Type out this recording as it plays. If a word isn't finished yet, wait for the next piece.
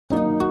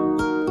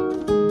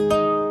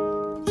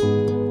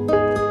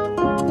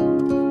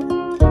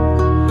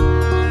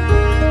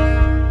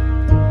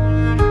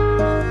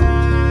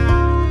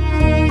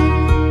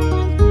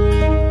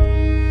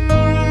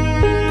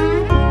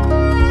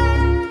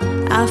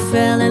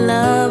fell in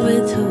love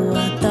with who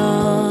I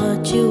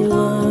thought you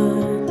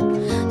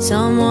were.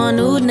 Someone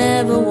who'd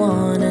never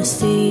wanna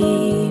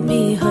see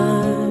me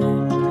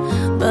hurt.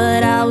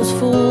 But I was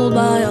fooled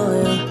by all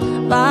your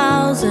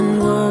vows and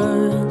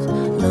words.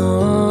 No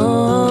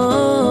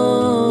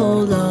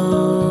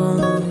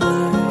longer.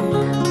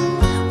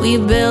 We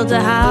built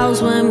a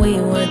house when we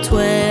were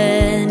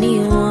 21.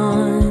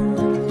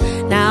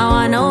 Now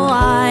I know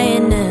why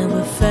it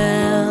never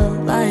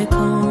felt like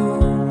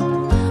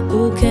home.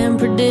 Who can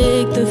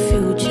predict the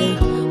future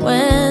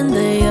when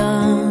they're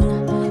young?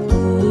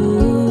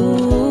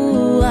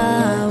 Ooh,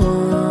 I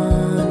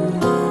wonder.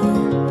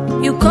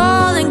 You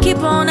call and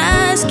keep on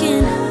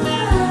asking,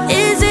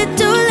 is it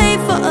too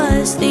late for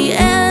us? The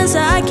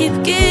answer I keep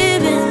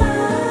giving,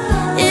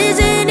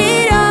 isn't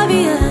it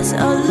obvious?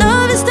 Our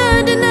love is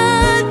turned to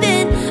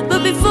nothing.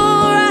 But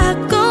before I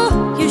go,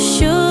 you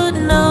should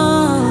know.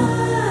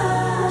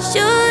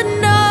 Should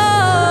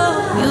know.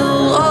 You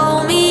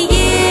owe me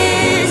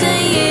years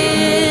and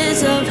years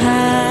of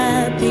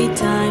happy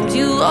times.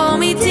 You owe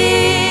me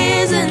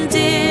tears and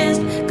tears,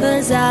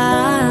 'cause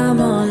I'm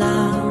all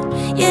out.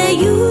 Yeah,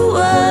 you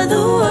were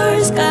the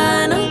worst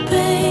kind of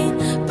pain,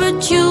 but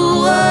you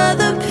were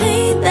the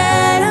pain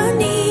that I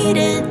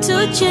needed to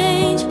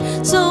change.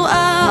 So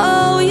I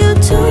owe you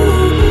too.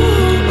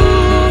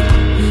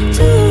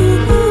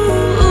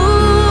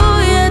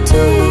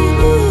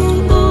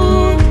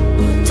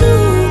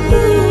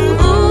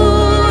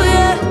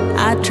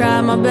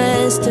 Tried my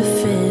best to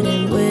fit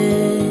in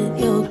with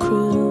your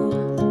crew.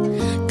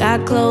 Got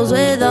close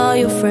with all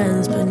your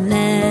friends, but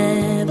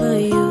never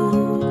you.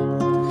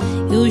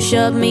 You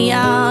shut me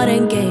out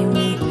and gave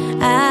me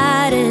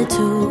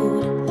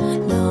attitude.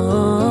 No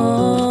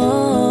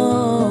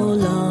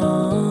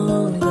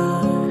longer.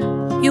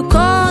 You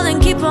call and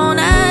keep on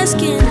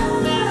asking,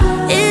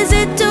 is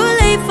it too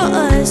late for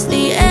us?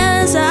 The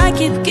answer I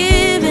keep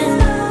giving,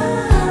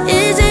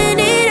 isn't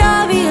it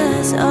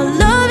obvious? Our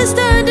love is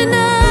turned to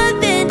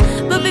nothing.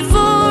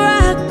 Before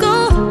I go,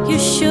 you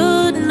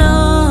should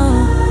know.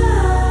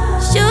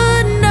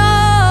 Should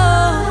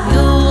know.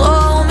 You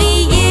owe me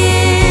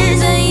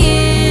years and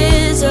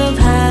years of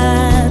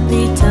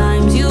happy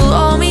times. You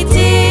owe me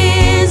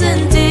tears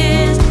and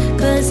tears,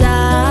 'cause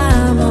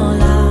I'm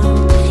all out.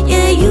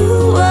 Yeah, you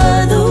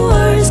were the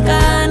worst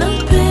kind of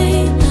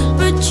pain,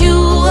 but you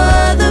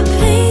were the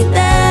pain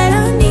that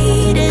I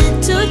needed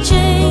to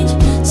change.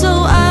 So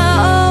I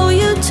owe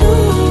you too.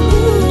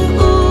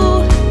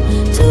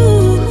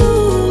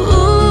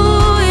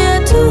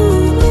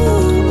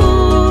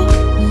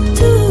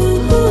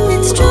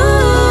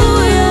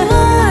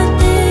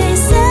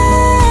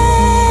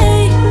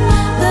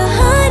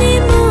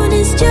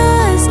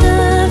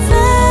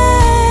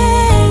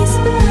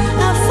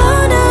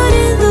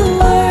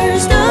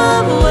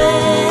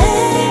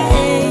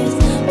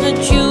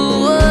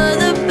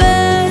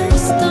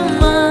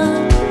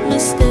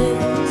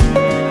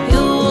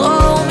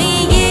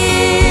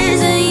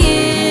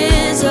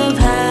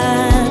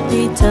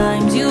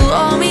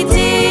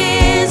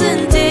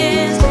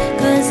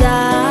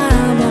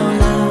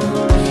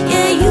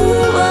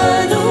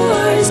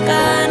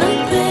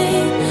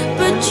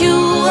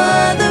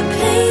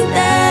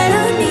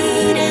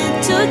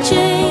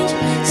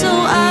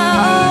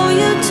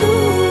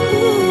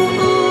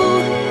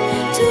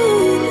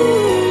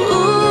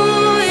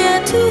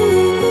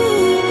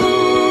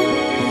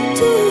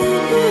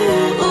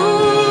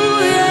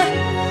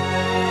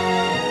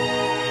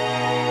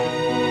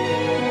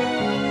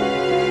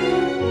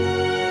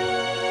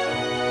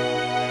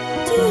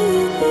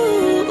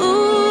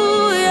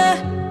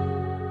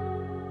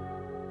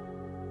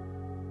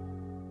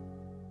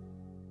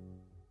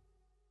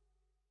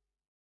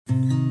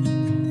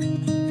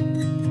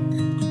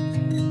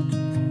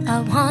 I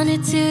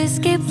wanted to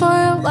escape for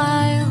a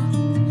while.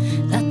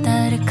 Thought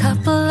that a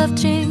couple of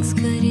drinks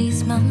could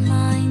ease my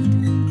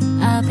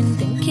mind. I've been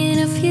thinking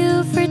of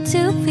you for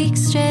 2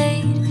 weeks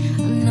straight.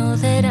 I know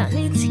that I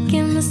need to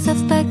get myself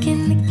back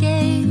in the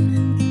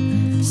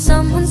game.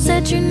 Someone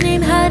said your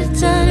name had a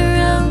turn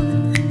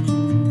around.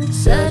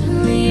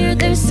 Suddenly you're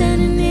there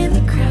standing in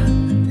the crowd.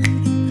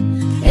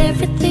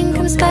 Everything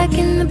comes back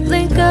in the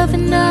blink of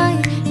an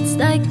eye. It's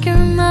like you're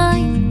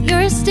mine,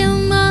 you're still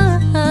mine.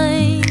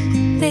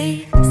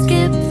 Babe,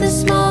 skip the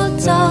small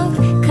talk,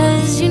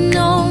 'cause you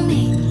know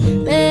me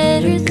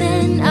better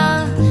than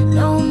I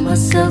know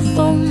myself.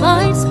 Oh,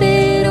 mine's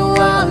been a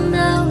while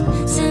now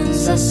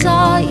since I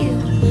saw you,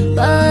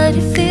 but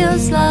it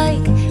feels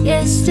like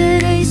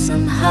yesterday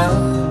somehow.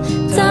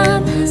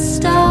 Time has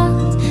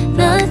stopped,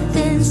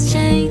 nothing's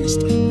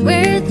changed,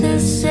 we're the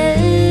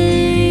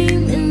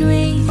same. And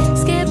we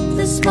skip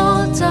the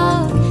small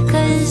talk,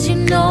 'cause you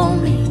know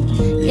me,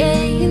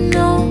 yeah, you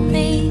know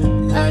me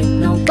like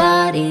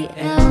nobody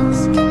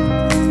else.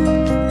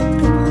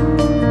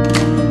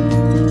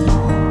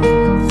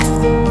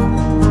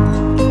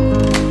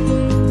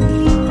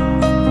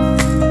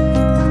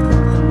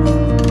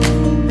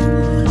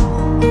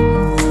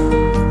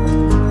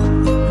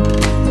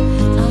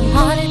 I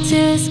wanted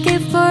to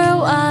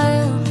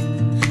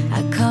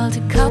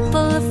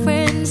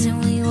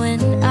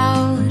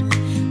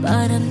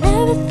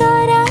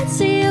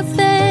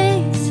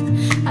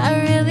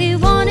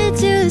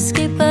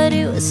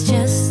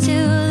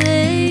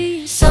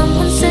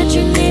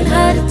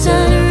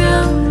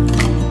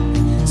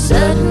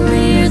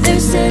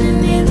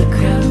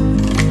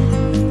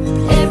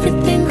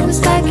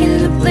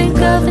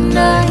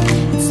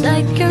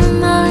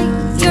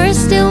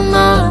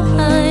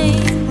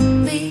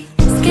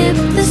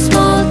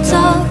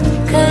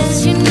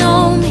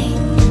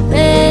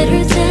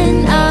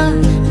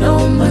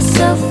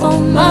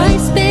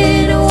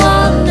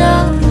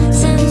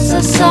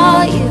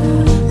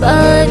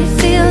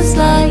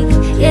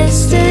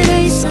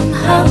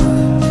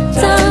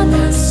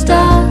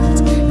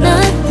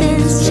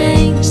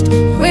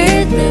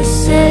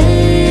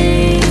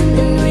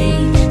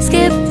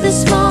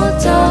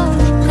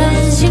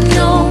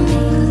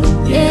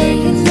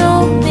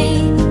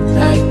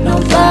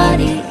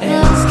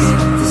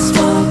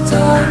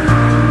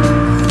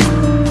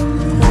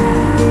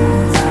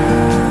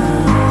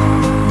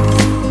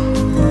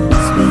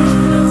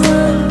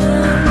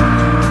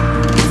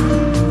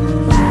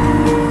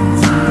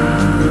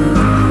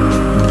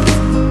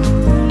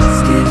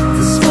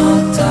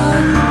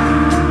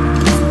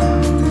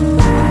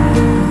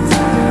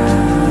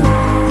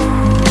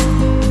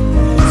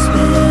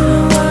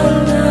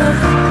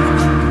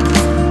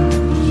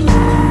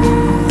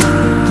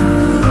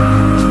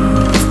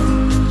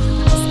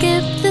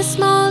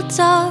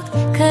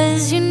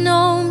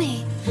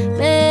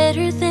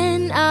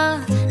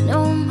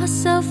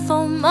your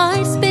phone.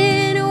 It's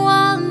been a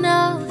while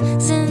now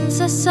since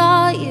I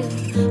saw you,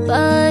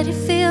 but it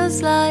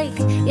feels like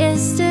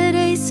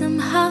yesterday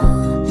somehow.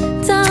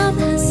 Time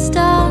has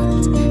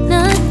stopped,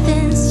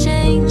 nothing's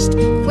changed.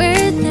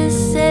 We're the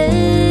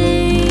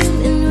same,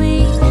 and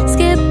we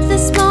skip the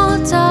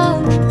small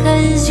talk.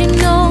 Cause you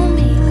know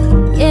me,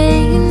 yeah,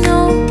 you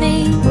know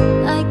me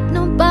like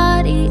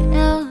nobody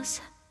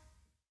else.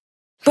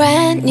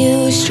 Brand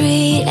new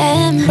street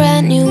and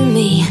brand new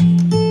me,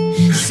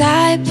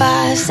 side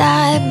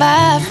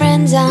by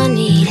friends I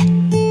need.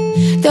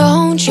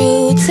 Don't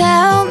you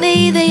tell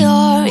me that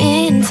you're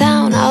in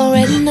town, I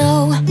already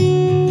know,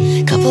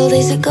 couple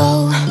days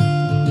ago.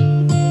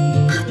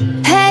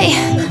 Hey,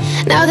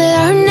 now that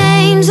our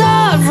names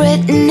are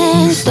written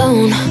in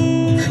stone,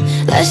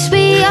 let's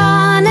be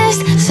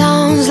honest,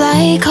 sounds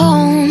like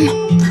home.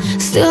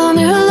 Still I'm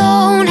here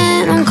alone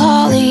and I'm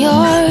calling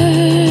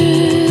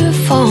your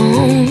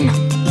phone.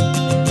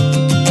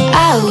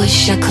 I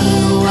wish I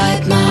could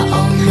wipe my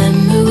own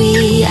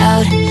memory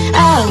out.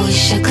 I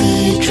wish I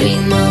could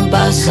dream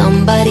about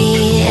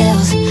somebody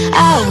else.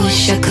 I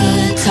wish I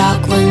could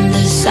talk when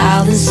the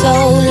silence so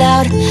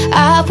loud.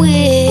 I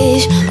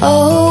wish,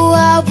 oh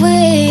I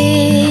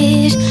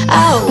wish.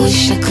 I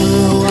wish I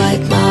could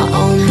wipe my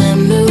own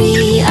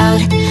memory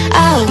out.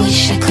 I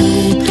wish I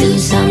could do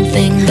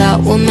something that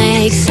will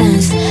make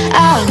sense.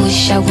 I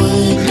wish I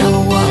would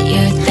know what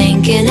you're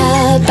thinking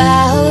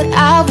about.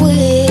 I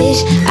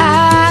wish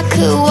I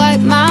could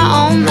wipe my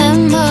own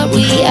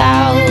memory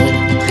out.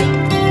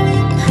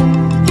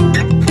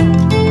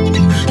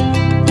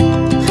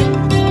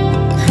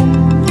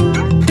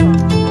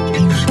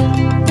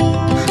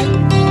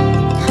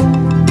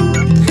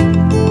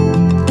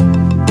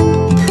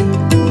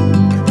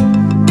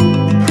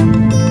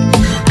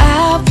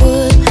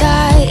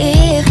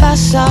 I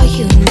saw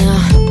you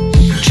now.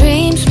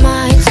 Dreams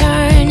might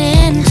turn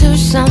into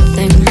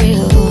something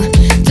real.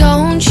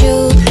 Don't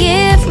you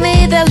give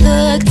me that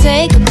look,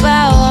 take a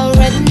bow,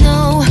 already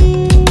know.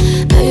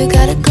 Now you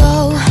gotta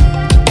go.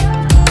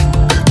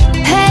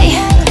 Hey,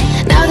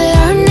 now that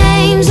our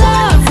names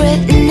are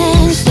written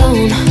in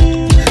stone,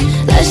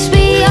 let's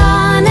be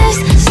honest,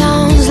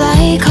 sounds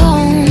like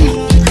home.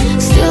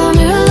 Still I'm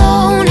here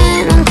alone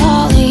and I'm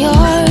calling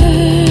your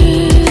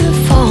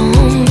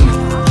phone.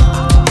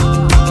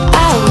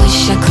 I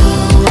wish I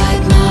could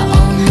wipe my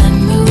own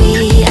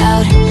memory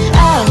out.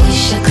 I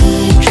wish I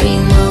could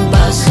dream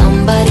about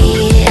somebody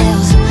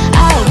else.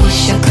 I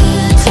wish I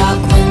could talk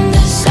when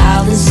the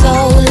silence so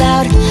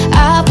loud.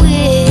 I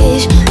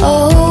wish,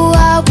 oh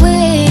I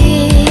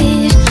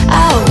wish.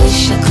 I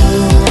wish I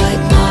could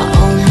wipe my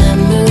own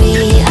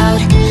memory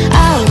out.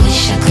 I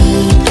wish I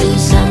could do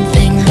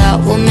something that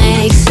will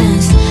make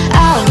sense. I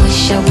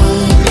wish I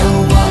would know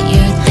what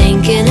you're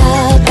thinking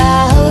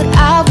about.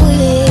 I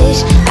wish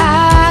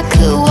I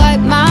could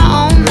wipe my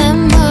own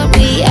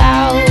memory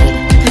out.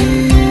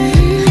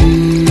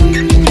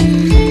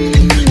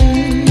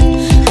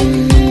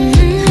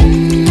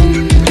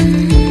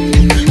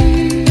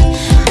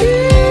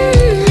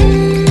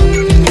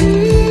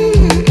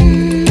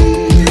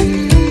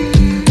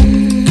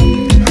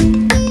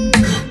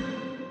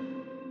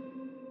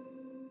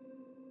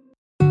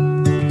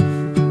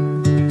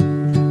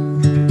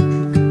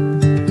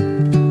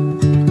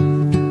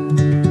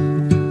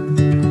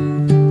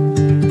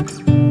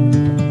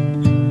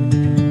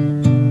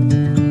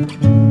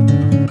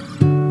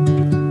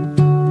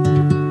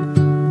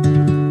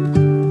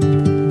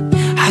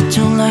 I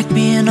don't like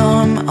being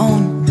on my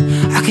own.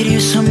 I could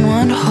use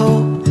someone to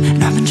hold,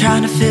 and I've been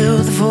trying to fill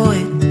the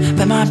void,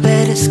 but my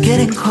bed is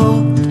getting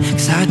cold.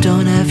 Cause I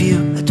don't have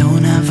you, I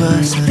don't have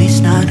us, at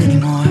least not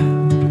anymore.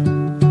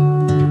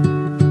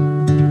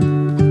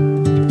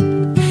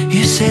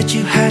 You said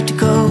you had to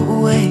go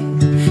away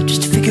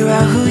just to figure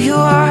out who you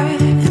are,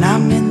 and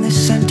I'm in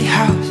this empty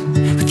house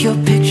with your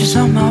pictures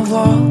on my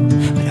wall.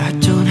 But I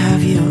don't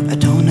have you, I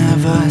don't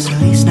have us, at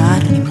least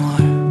not anymore.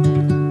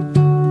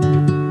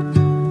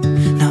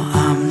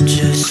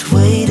 Just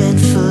waiting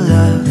for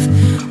love,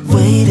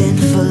 waiting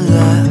for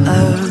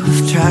love.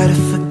 Try to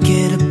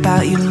forget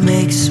about you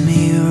makes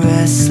me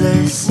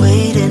restless.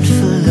 Waiting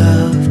for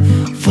love,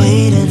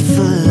 waiting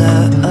for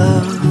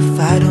love.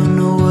 I don't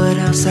know what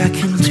else I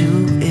can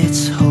do,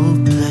 it's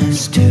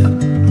hopeless to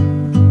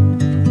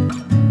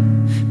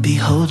be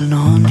holding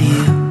on to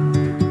you.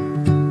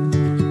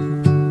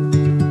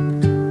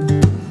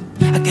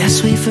 I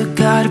guess we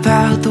forgot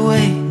about the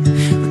way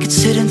we could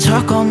sit and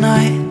talk all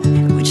night.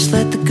 We just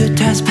let the good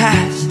times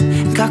pass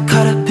and got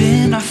caught up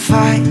in our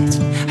fights.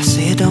 I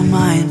say I don't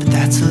mind, but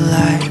that's a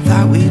lie.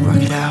 Thought we'd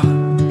work it out.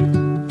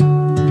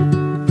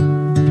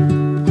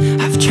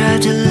 I've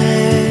tried to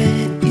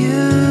let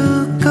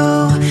you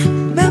go.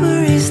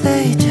 Memories,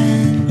 they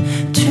tend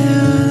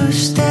to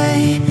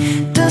stay.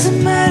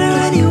 Doesn't matter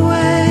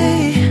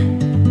anyway,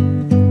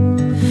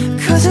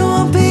 cause it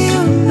won't be you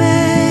and me.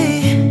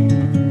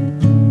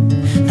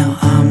 Now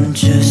I'm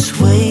just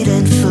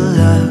waiting for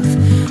love,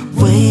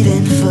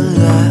 waiting for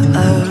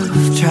love.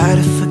 Try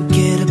to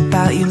forget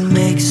about you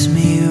makes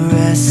me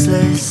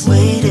restless.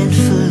 Waiting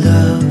for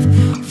love,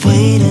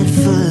 waiting waiting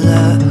for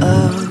love.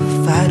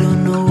 I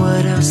don't know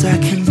what else I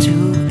can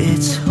do.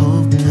 It's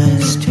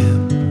hopeless to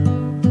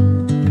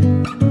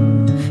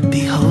be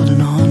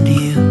holding on to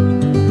you.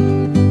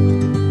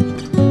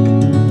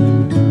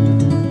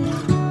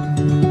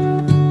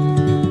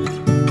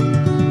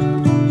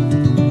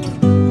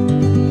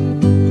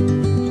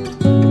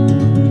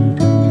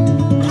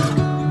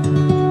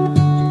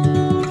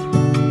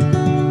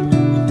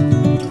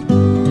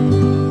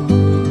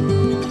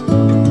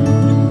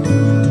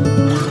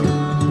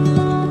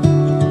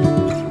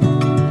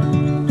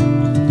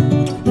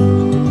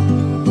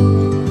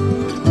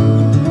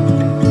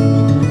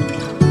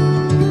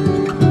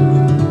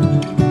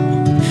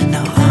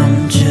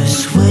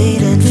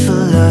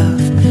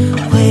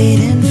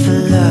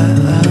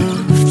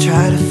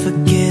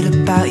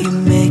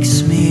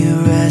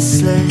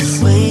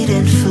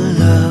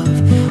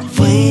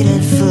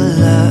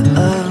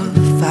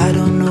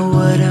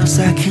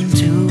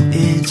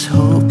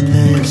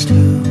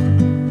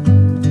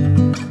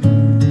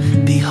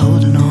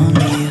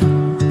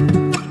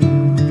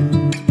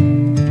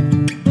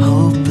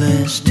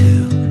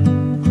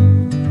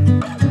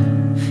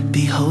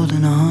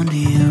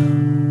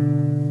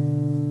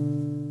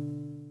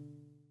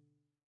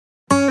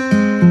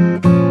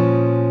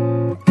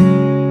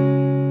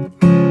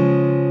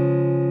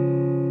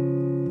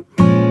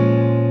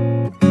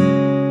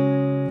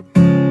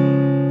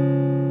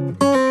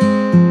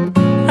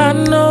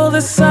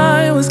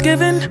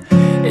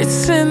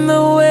 It's in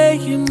the way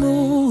you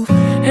move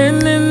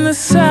and in the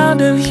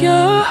sound of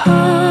your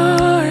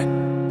heart.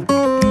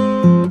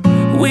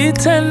 We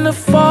tend to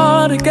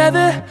fall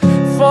together,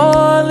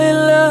 fall in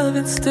love,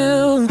 and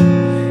still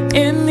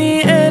in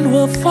the end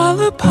we'll fall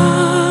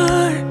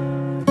apart.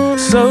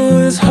 So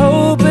as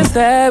hope is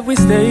that we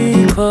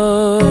stay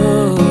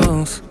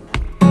close,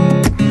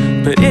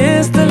 but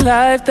it's the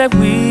life that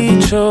we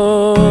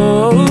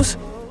chose.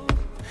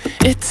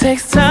 It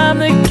takes time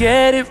to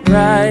get it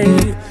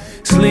right,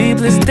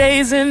 sleepless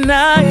days and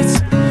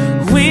nights.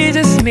 We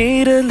just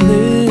need a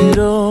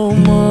little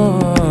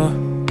more,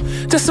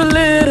 just a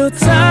little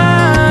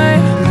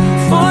time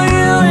for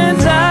you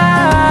and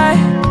I.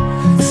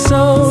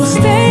 So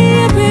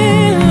stay a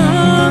bit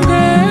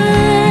longer,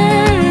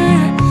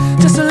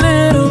 just a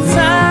little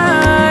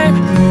time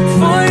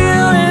for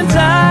you and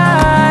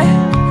I,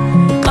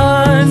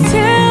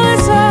 until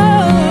it's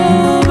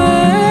over.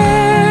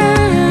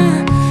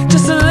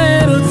 Just a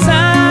little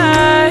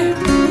time.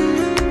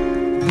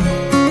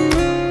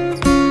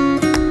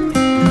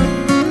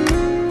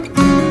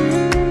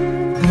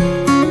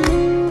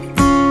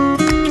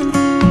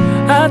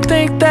 I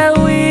think that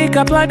we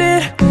got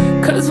blinded,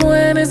 'cause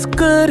when it's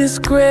good it's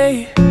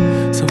great,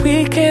 so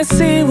we can't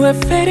see we're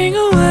fading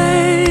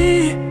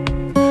away.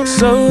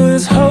 So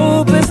as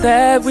hope is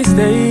that we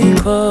stay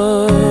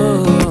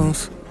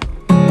close,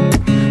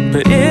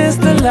 but it's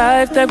the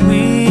life that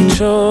we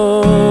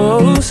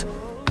chose.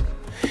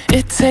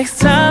 It takes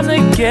time to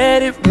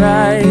get it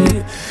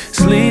right,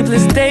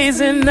 sleepless days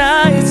and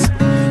nights.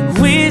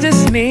 We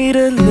just need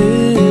a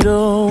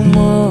little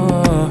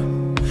more,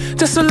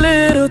 just a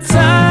little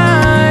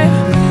time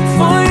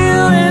for you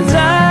and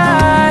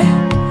I.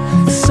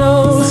 So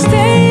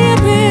stay a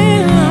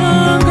bit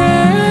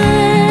longer,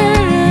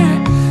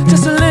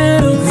 just a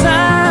little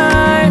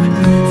time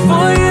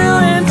for you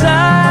and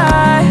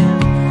I,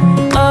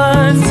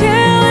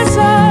 until it's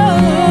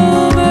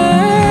over.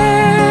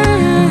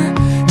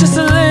 Just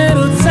a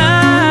little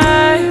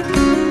time.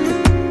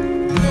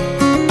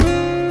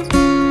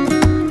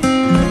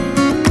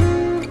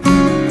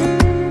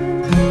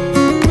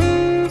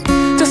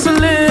 Just a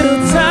little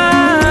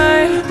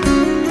time.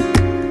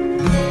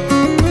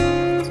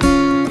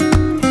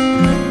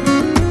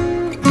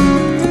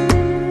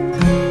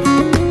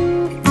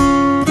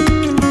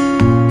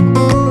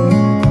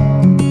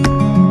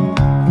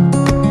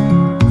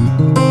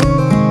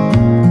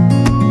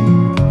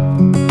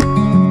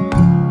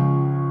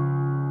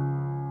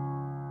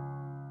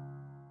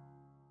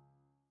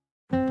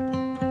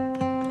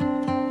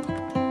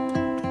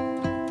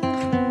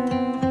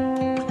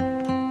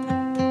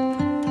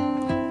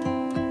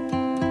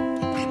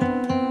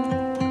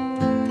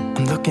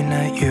 I'm looking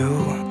at you,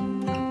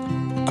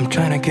 I'm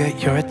trying to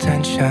get your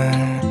attention.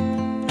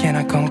 Can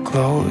I come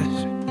close?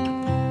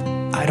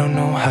 I don't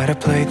know how to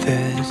play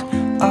this.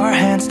 Our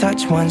hands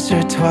touch once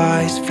or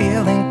twice,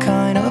 feeling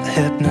kind of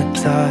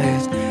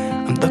hypnotized.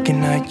 I'm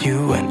looking at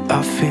you and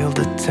I feel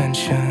the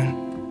tension.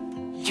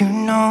 You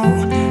know,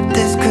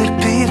 this could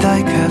be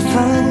like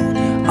heaven.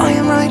 I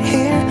am right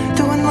here,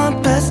 doing my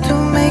best to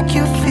make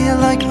you feel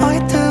like I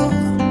do.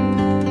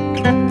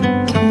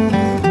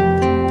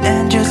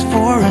 And just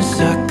for a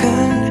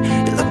second,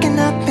 you're looking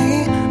at me,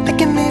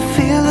 making me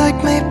feel like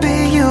maybe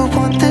you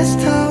want this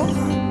too.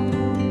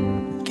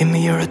 Give me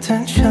your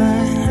attention.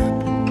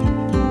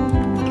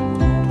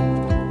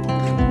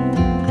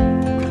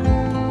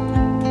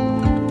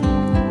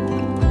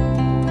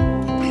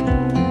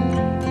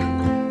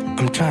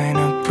 I'm trying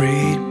to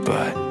breathe,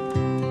 but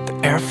the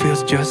air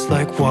feels just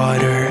like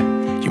water.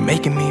 You're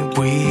making me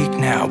weak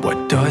now. What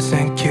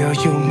doesn't kill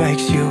you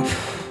makes you.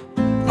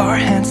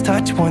 lips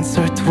touch once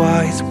or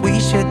twice. We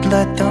should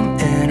let them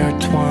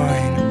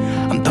intertwine.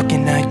 I'm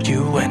looking at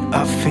you and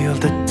I feel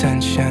the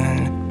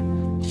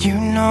tension. You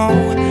know,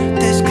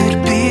 this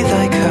could be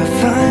like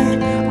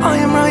heaven. I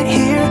am right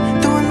here,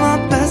 doing my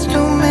best to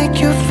make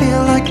you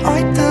feel like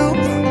I do.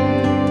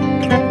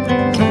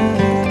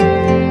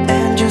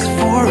 And just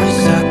for a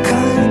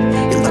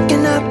second, you're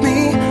looking at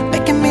me,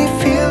 making me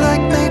feel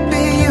like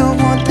maybe you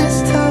want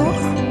this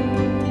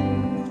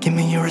too. Give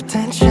me your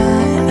attention.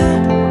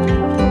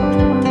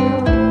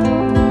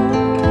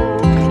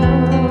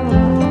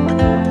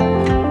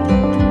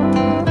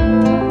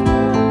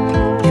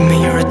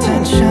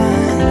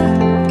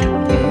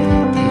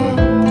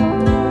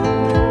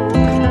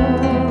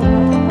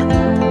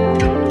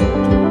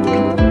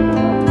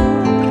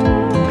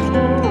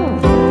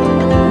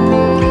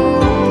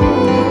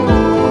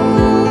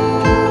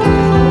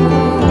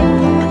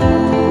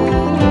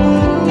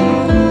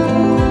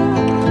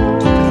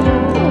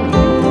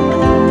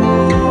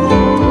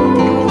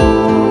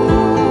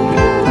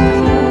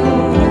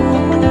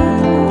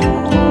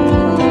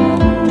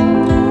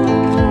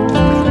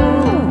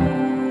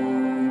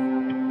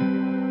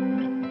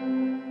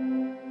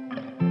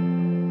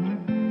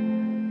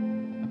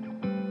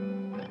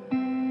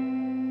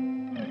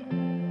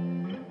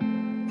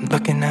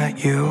 Looking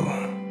at you,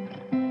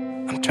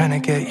 I'm trying to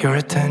get your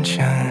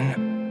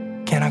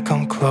attention. Can I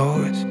come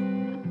close?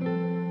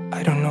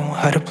 I don't know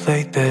how to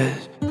play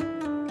this.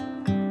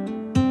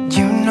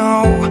 You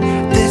know,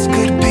 this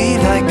could be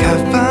like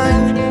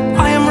heaven.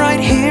 I am right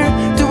here,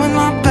 doing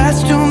my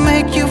best to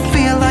make you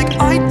feel like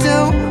I do.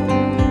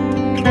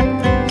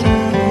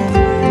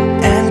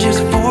 And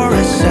just for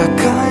a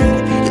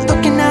second, you're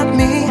looking at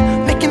me,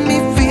 making me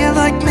feel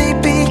like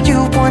maybe you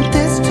want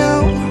this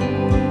too.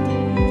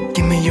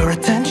 Give me your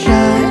attention.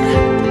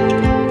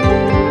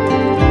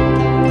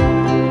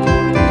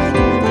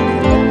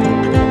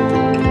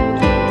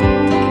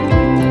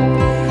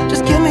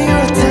 Just give me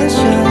your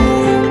attention.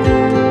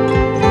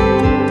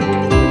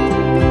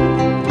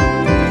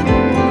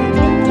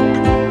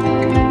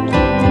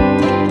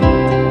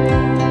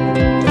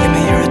 Give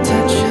me your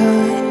attention.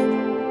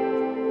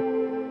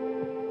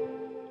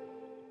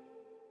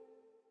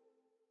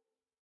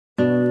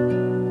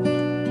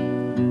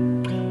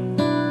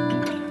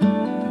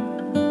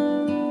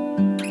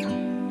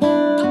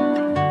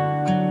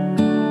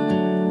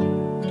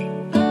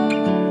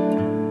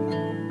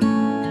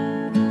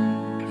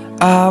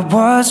 I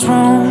was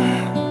wrong,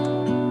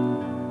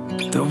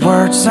 the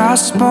words I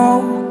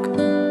spoke.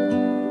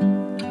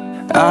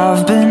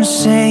 I've been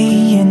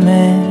saying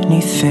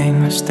many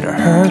things that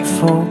are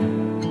hurtful.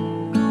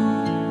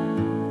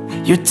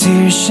 Your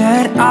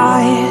tear-shed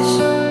eyes,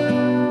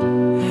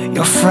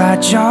 your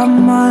fragile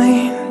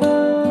mind.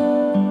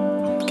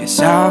 Guess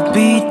I'll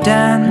be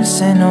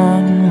dancing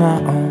on my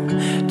own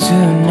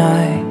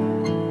tonight.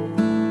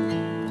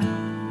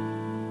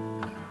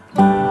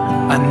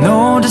 I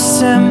know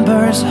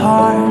December's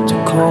hard to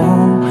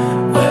cope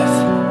with.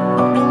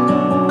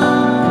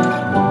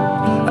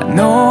 I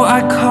know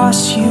I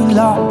caused you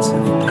lots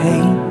of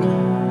pain,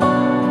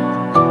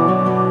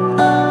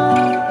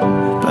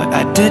 but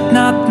I did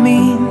not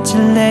mean to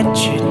let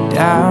you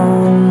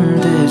down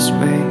this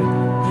way.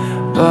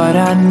 But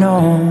I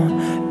know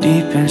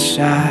deep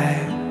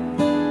inside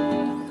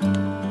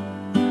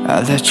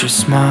I let your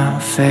smile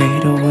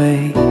fade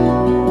away.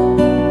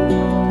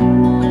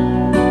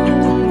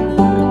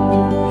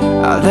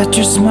 I let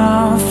your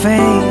smile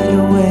fade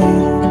away.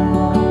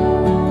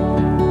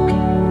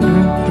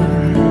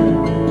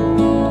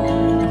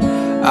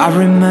 I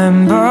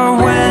remember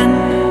when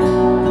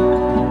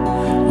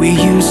we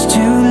used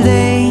to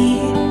lay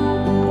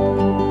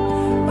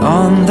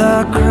on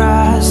the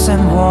grass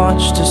and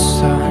watch the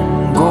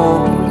sun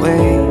go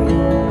away.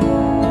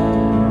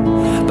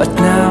 But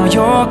now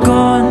you're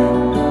gone,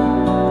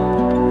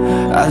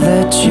 I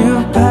let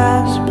you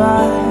pass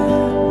by.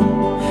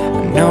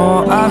 I know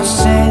I've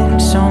said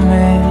so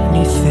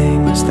many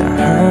things that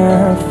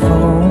are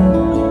hurtful.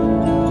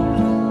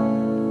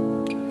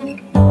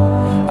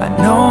 I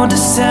know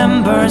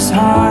December's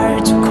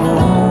hard to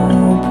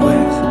cope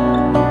with.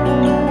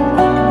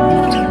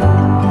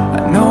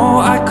 I know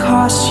I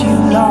caused you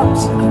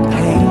lots of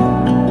pain,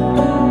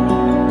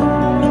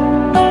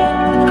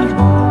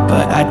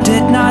 but I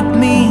did not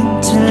mean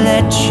to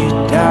let you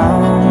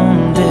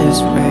down this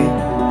way.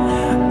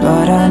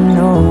 But I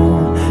know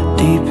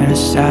deep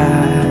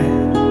inside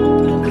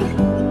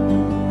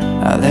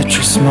I let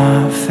your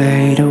smile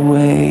fade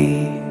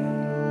away.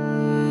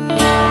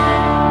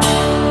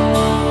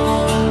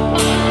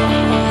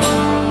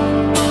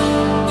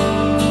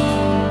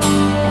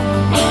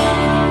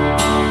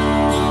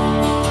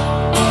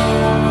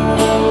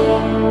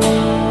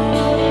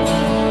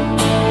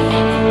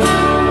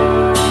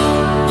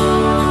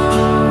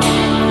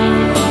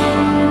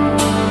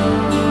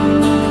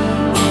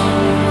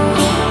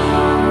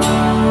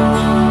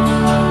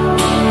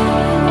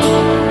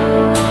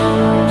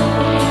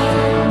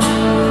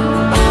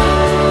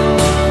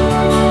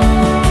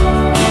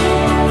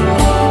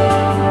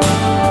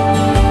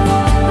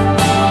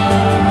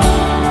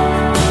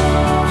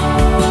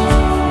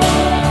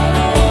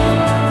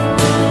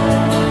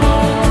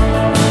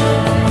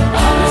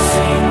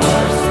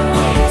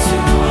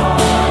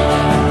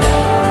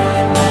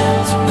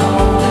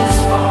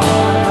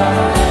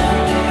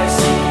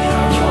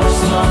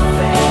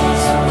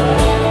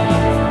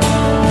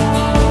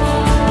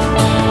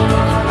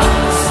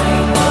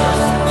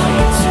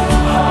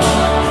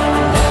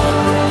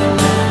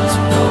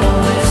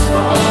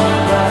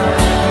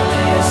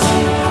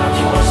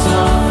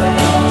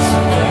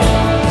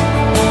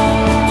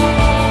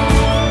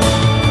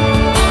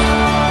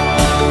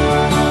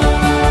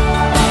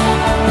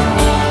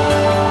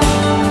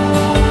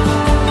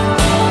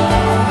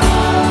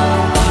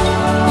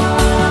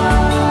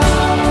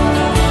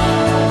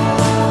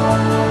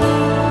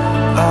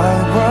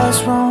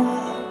 was wrong,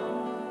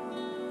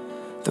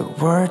 the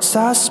words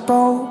I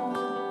spoke.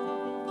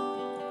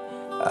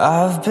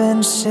 I've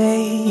been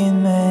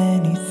saying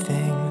many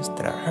things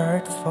that are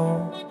hurtful.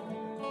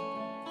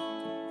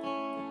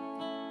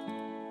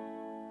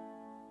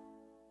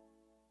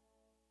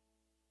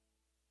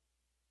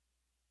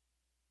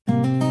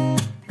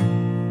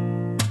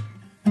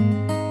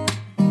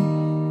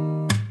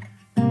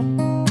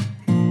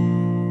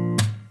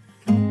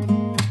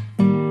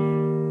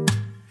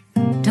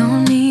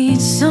 Don't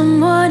need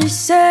someone to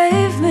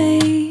save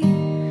me,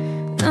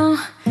 no,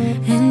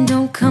 and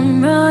don't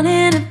come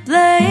running to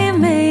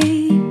blame me.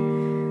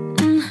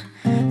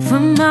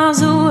 From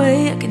miles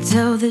away I can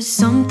tell that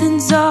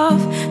something's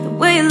off. The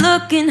way you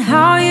look and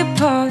how you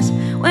pause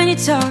when you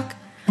talk,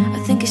 I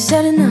think I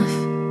said enough.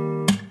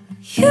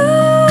 You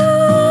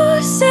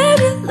said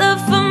your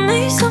love for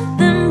me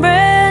something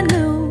brand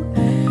new.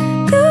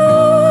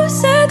 You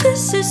said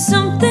this is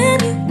something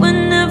you would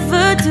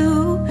never do.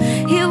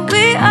 Here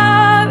we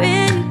are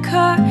in your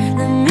car,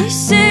 let me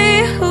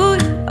see who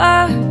you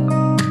are,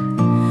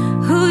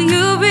 who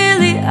you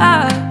really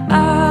are,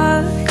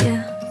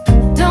 yeah.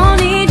 Don't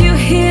need you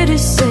here to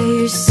say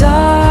you're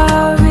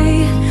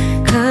sorry,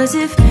 'cause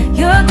if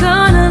you're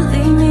gonna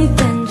leave me,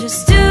 then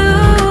just do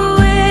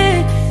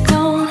it.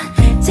 Don't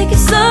take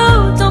it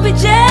slow, don't be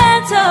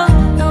gentle,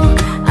 no,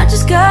 I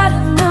just gotta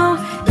know.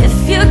 If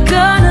you're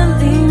gonna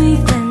leave me,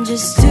 then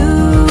just do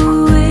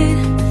it.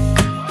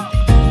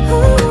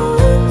 Ooh.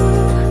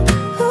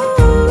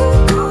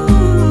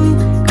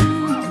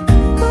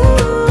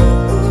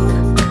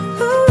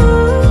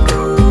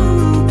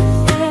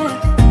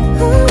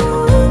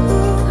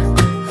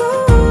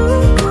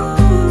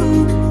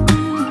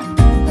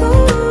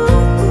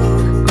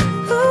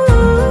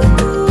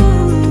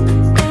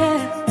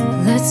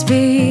 Let's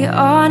be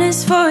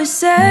honest for a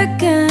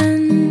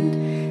second,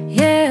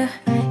 yeah.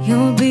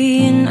 You're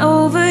being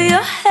over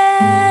your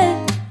head,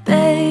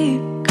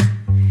 babe,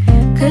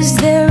 'cause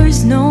there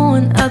is no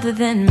one other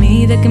than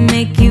me that can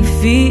make you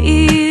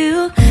feel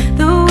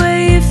the way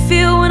you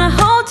feel when I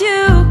hold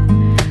you.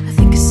 I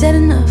think I said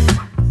enough.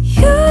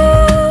 You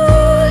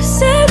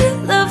said your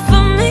love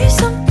for me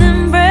something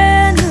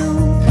brand new.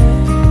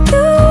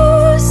 You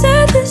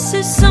said this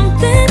is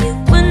something you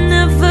would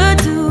never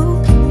do.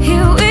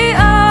 Here we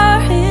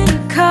are in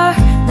your car,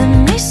 let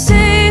me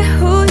see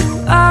who you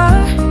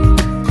are,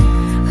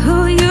 who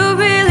you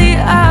really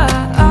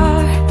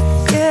are,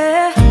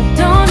 yeah.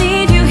 Don't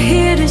need you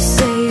here to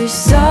say you're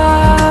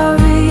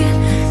sorry,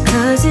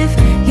 'cause if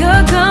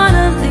you're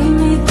gonna leave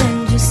me, then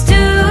just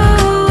do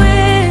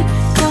it.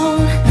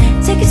 Don't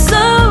take it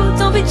slow,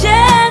 don't be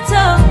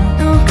gentle,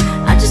 no,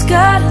 I just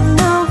gotta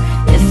know.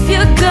 If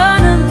you're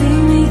gonna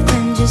leave me,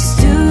 then just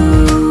do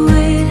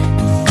it.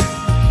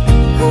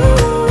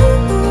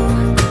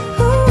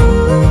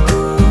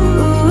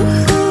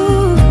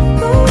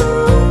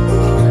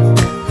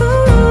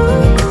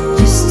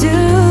 Just do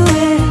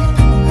it.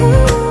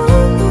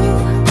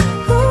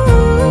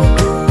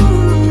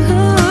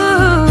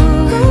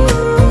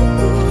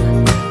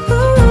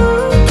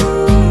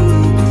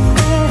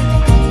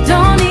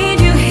 Don't need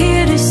you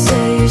here to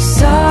say you're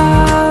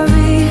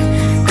sorry,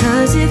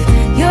 'cause if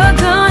you're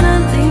gonna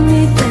leave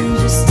me, then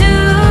just do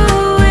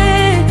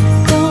it.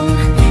 Don't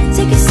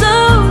take it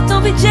slow,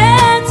 don't be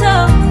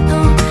gentle, no,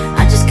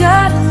 I just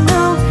gotta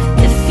know.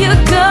 If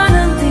you're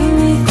gonna leave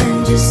me, then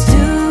just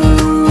do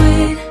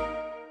it.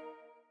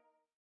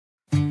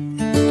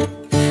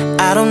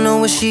 I don't know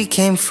where she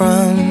came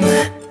from,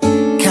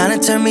 kinda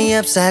turned me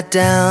upside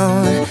down.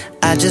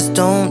 I just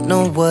don't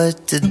know what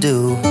to do.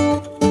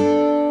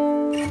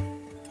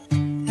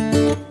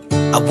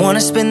 I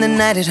wanna spend the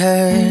night at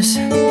hers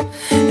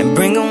and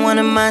bring her one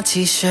of my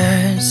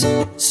t-shirts,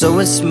 so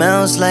it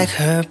smells like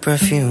her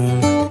perfume.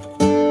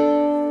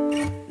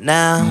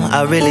 Now I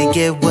really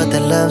get what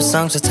the love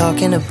songs are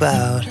talking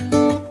about,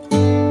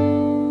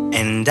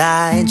 and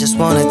I just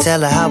wanna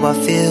tell her how I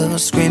feel,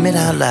 scream it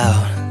out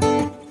loud.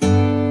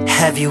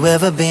 Have you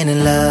ever been in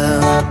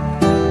love?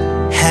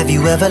 Have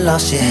you ever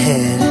lost your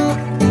head?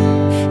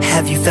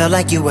 Have you felt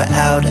like you were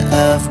out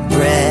of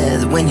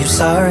breath when you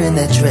saw her in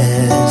that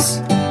dress?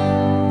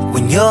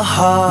 When your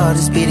heart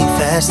is beating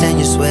fast and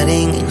you're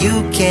sweating and you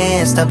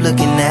can't stop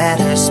looking at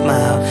her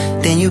smile,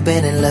 then you've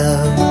been in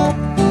love.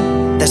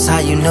 That's how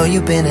you know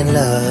you've been in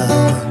love.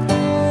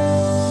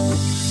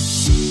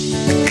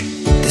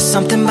 There's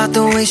something about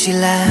the way she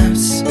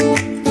laughs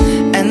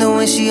and the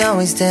way she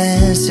always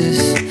dances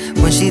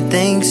when she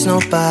thinks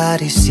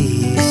nobody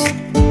sees.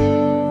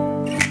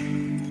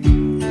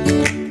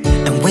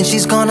 And when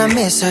she's gone I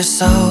miss her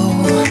so.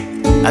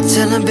 I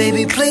tell her,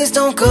 baby, please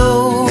don't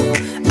go,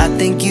 I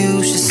think you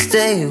should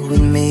stay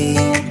with me.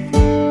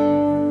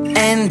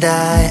 And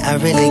I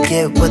really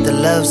get what the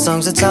love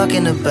songs are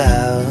talking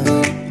about.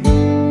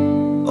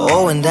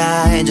 Oh, and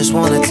I just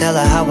wanna tell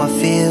her how I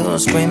feel,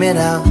 scream it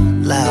out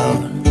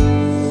loud.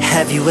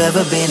 Have you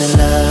ever been in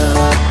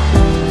love?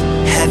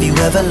 Have you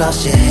ever lost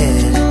your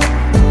head?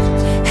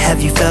 Have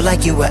you felt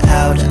like you were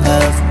out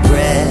of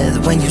breath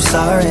when you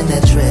saw her in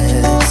that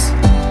dress?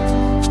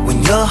 When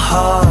your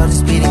heart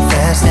is beating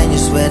fast fast and you're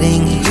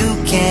sweating and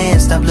you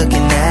can't stop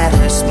looking at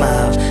her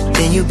smile.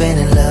 Then you've been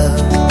in love.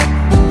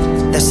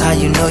 That's how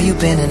you know you've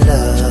been in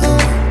love.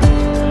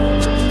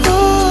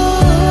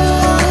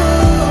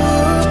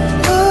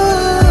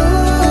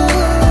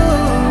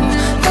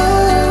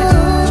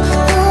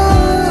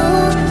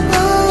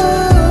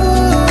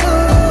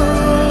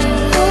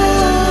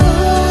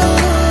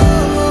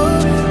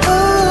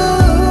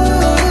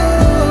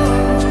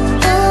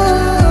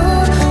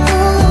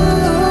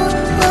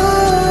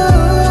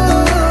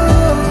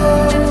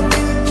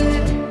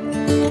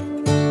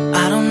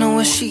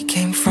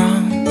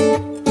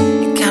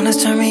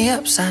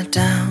 Upside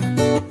down,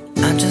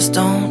 I just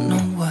don't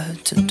know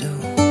what to do.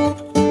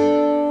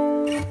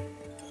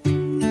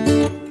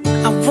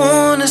 I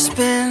wanna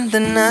spend the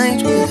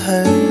night with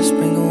her,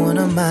 bring her one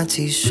of my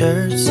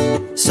t-shirts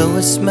so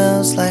it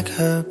smells like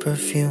her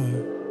perfume.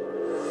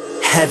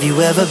 Have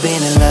you ever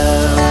been in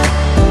love?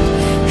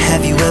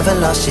 Have you ever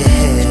lost your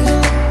head?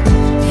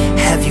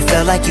 Have you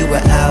felt like you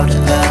were out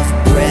of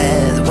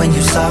breath when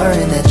you saw her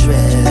in that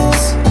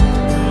dress?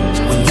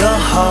 When your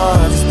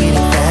heart is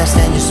beating fast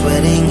and you're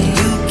sweating and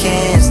you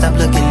can't stop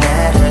looking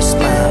at her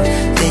smile,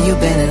 then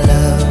you've been in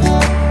love.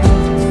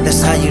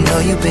 That's how you know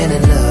you've been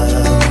in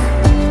love.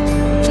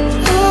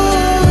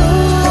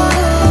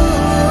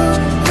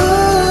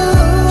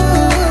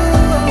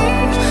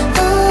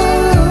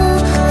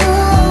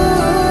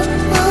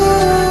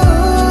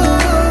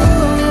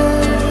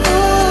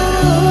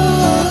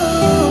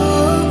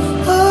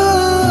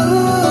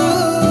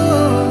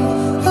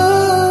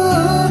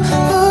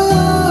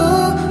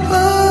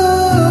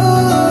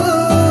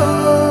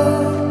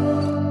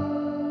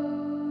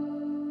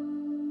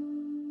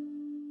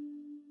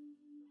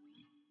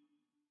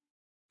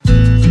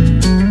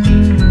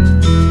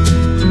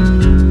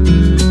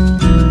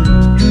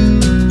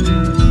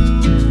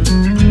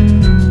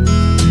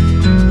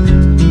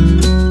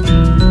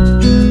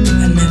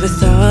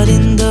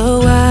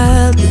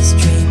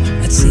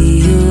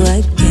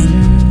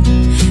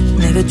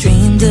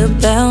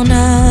 About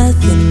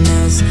nothing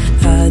else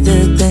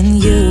other than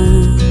you.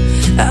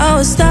 I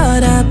always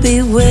thought I'd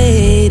be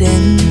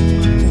waiting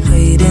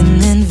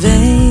in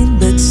vain,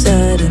 but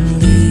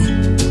suddenly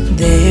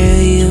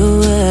there you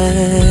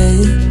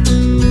were.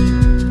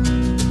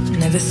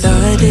 Never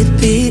thought it'd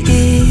be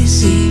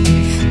easy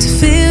to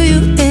feel you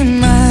in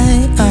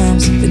my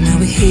arms, but now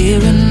we're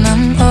here and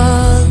I'm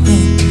all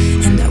in,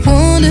 and I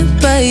wonder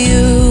about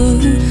you,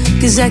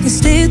 'cause I can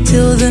stay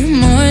till the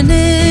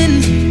morning,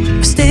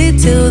 stay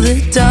till the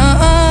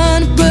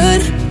dawn,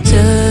 but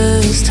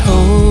just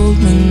hold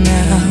me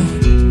now.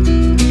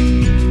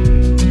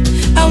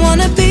 I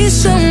wanna be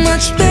so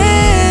much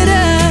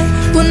better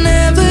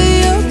whenever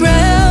you're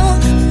around.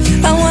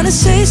 I wanna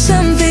say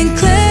something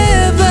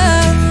clever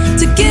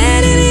to get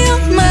in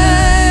your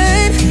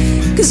mind,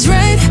 'cause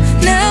right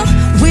now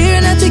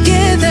we're not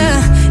together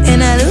and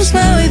I lose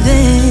my way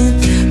then.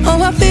 Oh,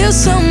 I feel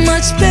so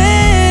much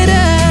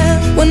better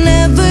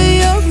whenever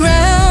you're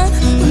around,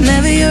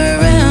 whenever you're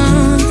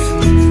around.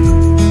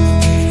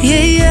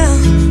 Yeah,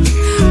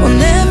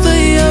 whenever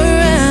you're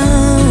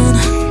around,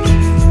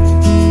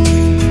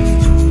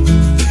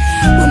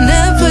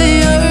 whenever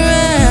you're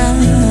around.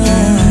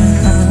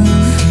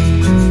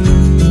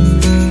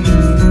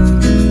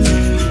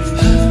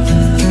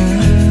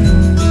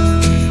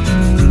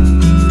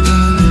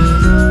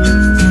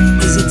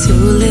 Is it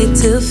too late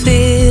to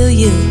feel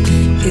you?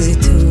 Is it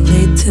too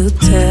late to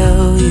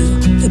tell you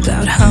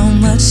about how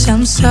much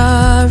I'm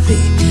sorry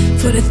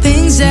for the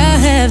things I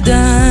have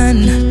done,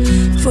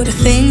 for the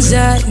things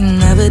I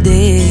never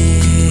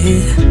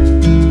did?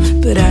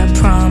 But I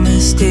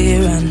promise,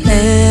 dear, I'll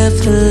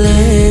never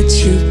let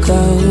you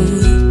go.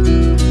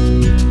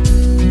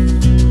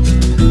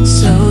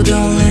 So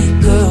don't let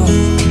go,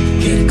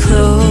 get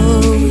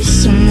close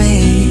to me.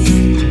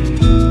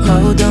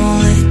 Oh, don't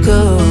let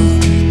go,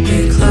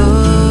 get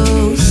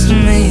close to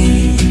me.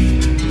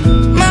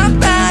 My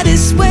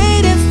body's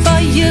waiting for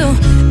you,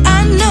 I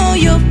know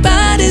your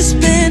body's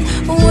been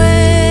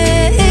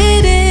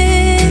waiting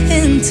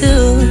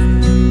too.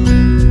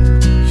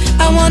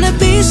 I wanna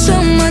be so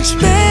much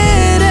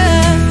better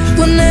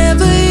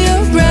whenever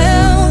you're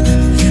around.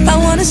 I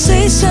wanna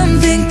say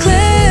something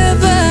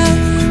clever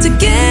to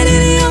get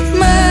in your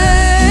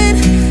mind,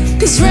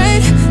 'cause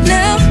right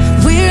now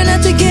we're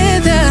not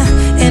together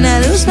and I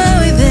lose my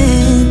way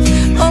then.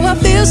 Oh, I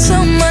feel so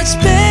much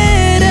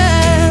better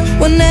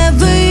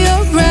whenever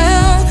you're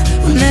around,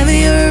 whenever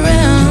you're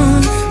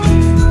around.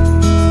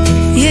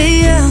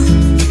 Yeah,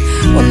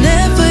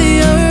 whenever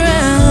you're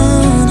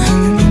around,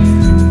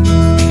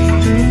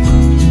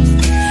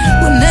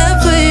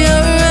 whenever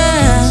you're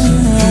around,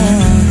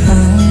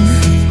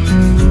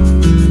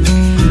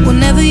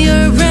 whenever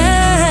you're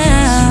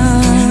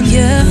around,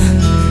 yeah,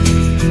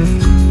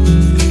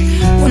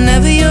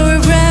 whenever you're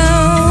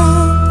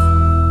around.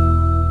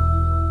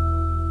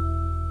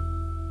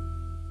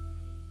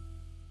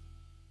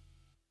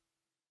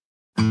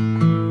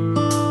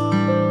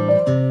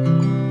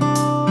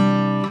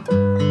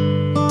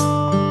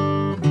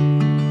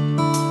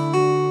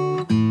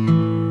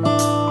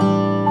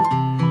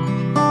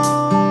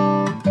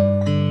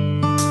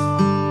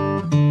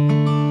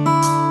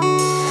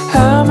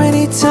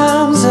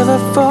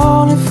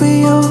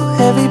 you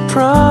every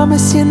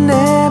promise you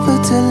never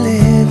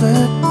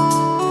delivered.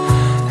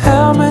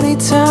 How many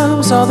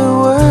times all the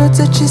words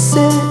that you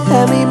said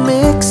had me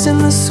mixing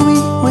the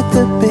sweet with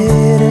the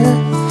bitter.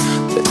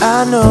 But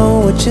I know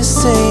what you're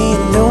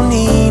saying, don't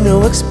need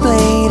no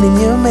explaining.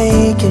 You're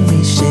making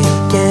me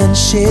shake and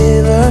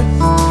shiver.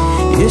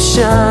 You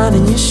shine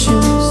in your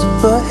shoes,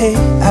 but hey,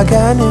 I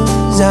got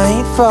news. I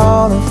ain't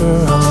falling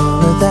for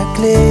all of that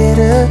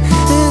glitter.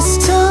 This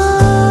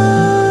time,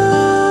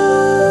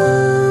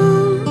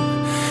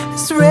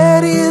 as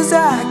ready as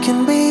I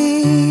can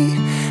be.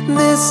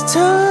 This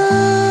time,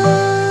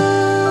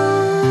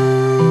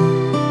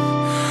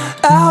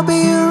 I'll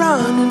be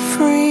running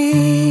free.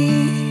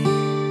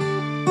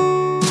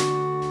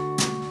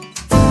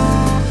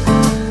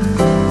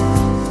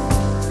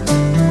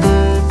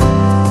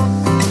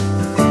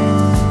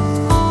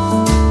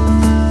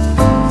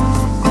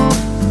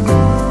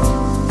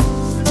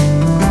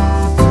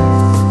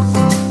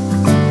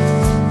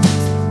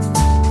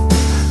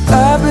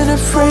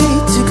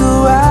 Afraid to go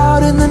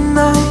out in the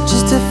night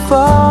just to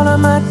fall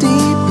on my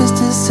deepest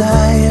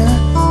desire.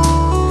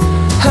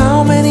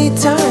 How many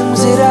times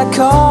did I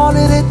call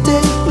it a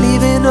day,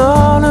 leaving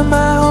all of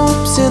my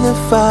hopes in the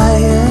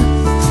fire?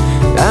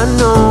 I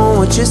know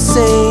what you're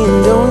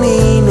saying, don't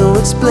need no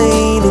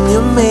explaining.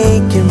 You're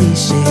making me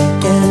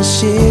shake and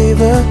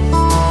shiver.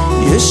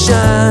 You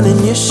shine in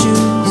your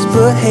shoes,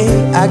 but hey,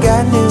 I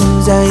got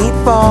news. I ain't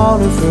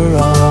falling for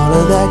all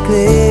of that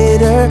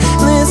glitter.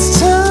 This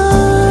time,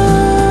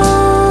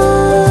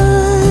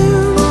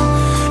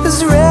 as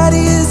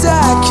ready as I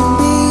can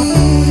be.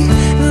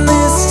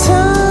 This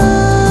time,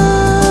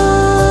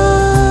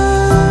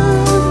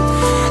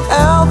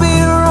 I'll be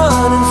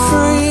running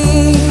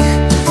free.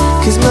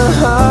 'Cause my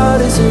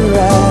heart is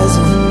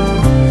rising,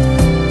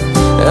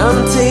 I'm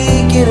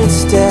taking it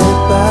step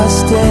by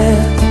step.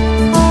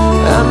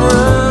 I'm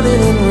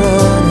running and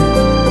running,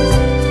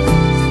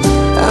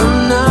 I'm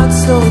not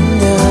slowing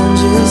down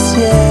just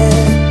yet.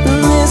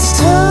 This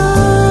time,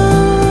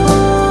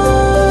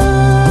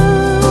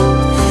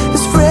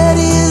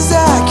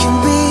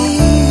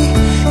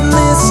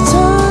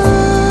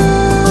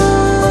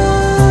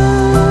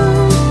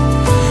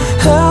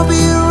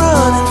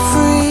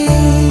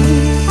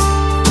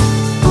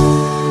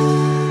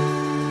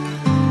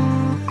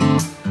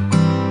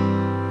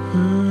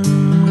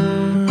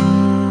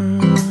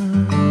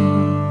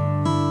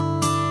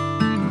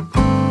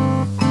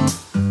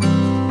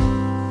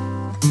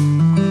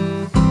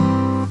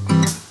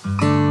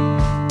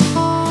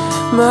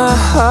 my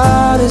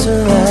heart is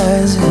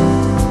rising,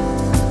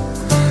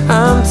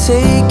 I'm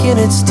taking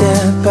it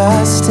step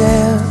by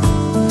step.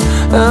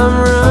 I'm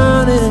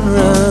running and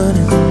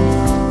running,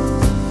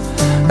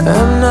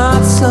 I'm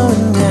not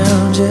slowing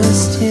down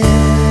just yet.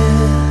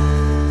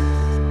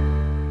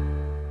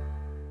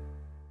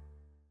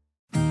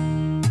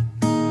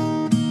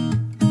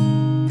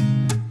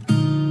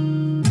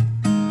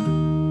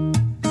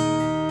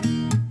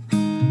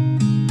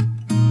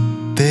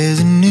 There's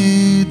a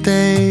new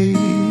day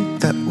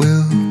that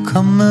will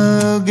come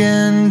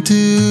again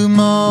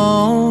tomorrow.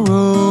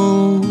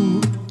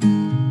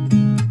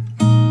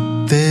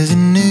 There's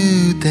a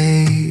new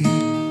day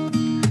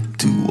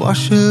to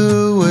wash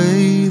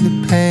away the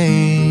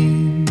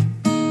pain.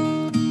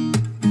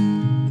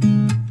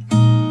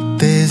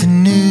 There's a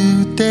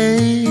new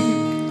day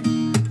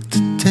to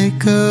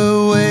take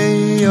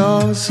away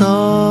your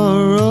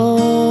sorrow.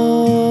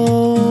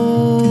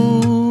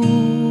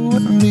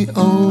 And the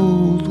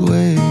old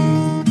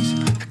ways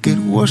get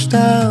washed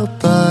out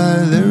by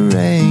the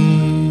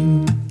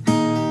rain.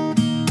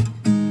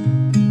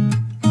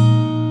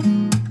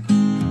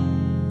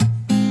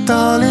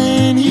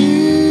 Darling,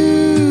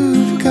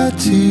 you've got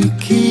to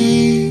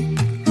keep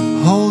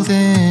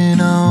holding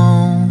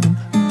on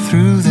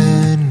through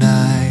the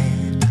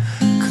night.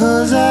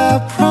 'Cause I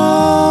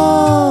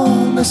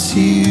promise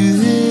you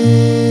this,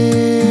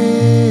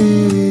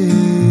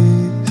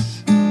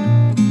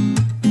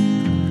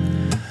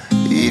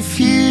 if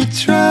you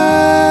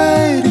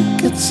try to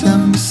get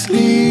some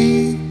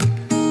sleep,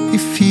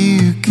 if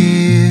you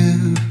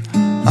give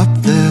up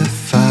the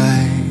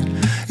fight,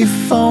 if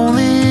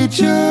only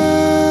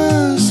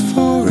just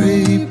for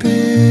a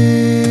bit.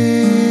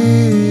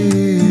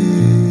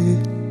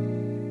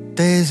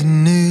 There's a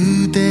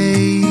new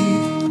day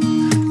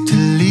to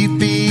leave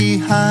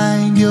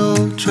behind your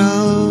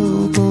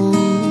troubles.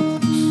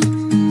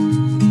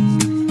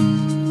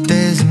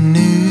 There's a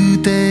new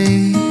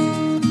day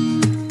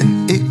and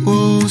it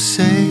will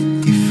set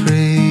you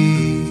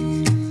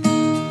free.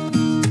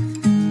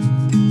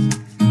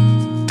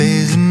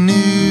 There's a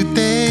new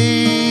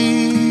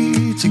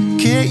day to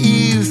get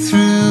you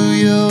through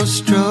your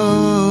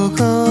struggles.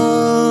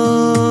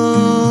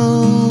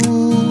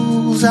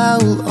 I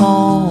will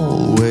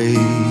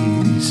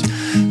always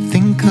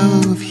think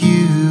of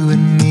you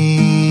and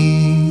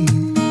me.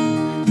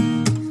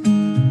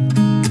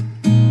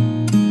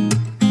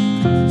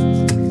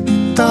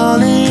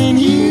 Darling,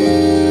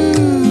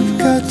 you've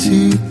got to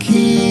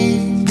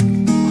keep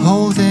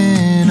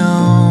holding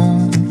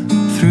on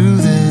through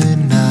the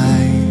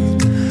night.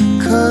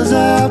 'Cause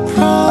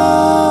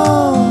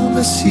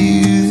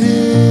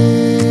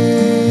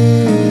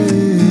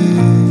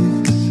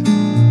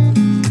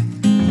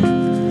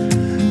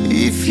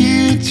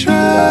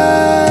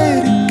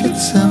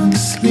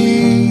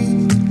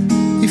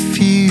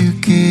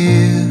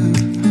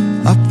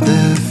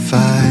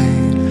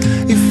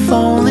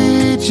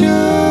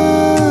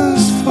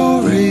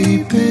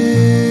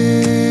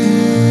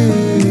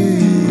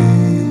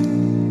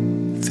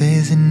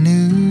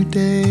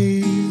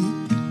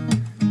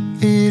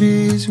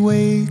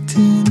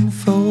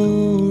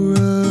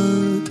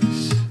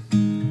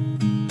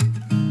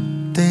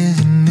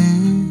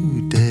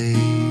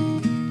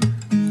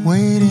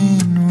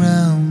waiting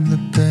round the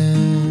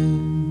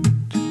bend.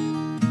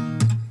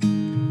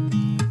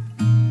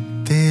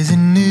 There's a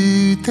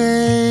new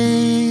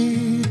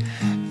day,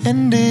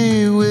 and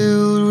it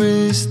will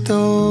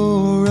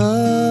restore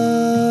us.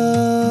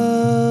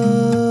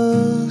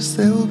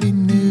 There will be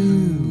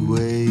new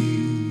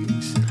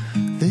ways.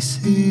 This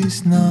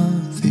is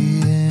not the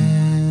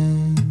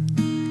end.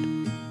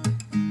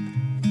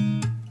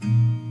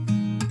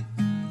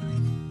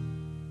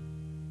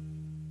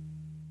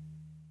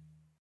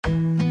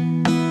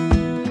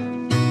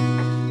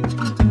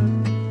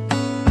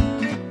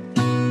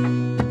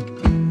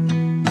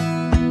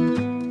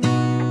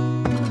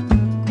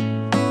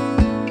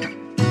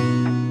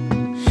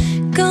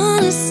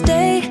 Gonna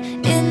stay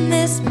in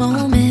this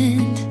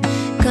moment,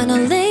 gonna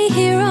lay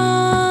here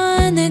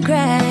on the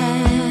grass.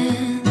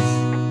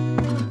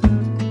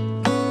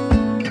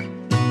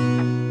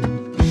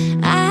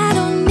 I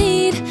don't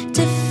need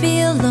to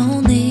feel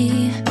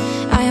lonely,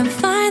 I am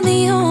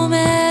finally home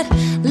at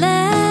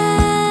last.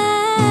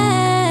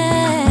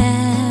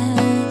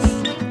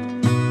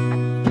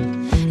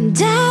 And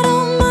I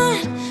don't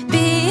mind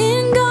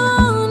being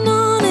gone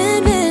on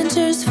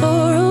adventures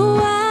for a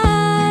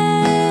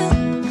while.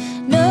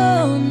 No,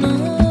 no.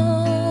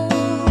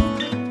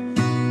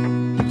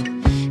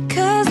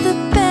 'Cause the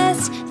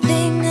best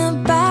thing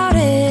about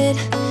it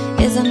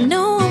is I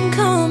know I'm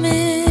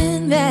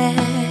coming back.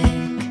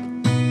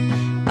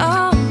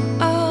 Oh,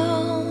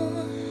 oh.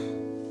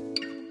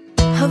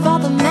 Of all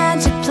the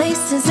magic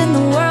places in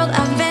the world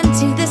I've been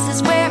to, this is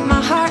where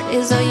my heart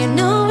is. Oh, you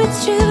know it's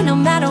true. No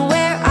matter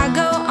where I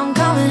go, I'm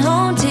coming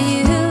home to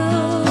you.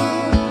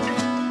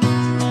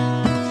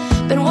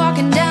 Been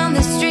walking down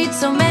the street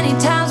so many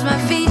times, my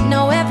feet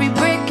know every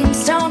brick and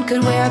stone.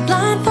 Could wear a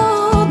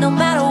blindfold. No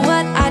matter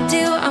what I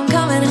do, I'm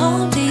coming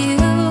home to you.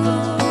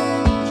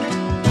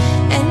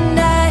 And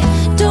I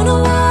don't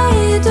know why,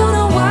 don't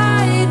know why,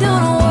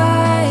 don't know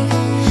why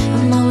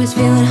I'm always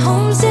feeling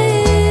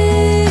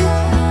homesick.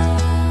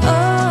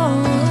 Oh,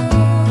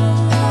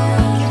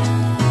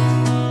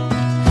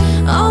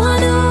 all I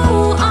know,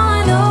 all I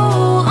know,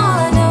 all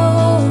I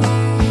know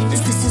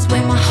is this is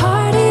where my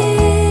heart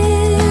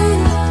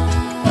is.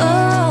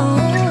 Oh,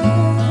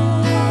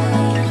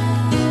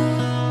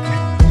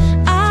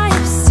 I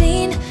have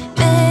seen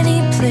many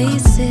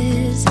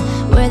places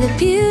where the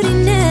beauty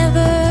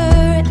never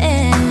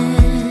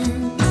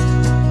ends.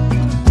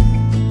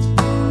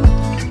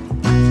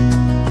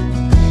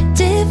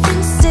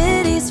 Different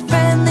cities,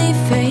 friendly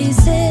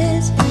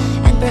faces,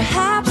 and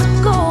perhaps I'm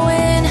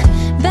going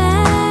back.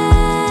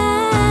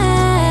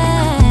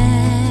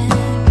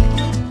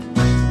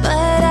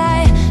 But I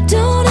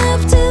don't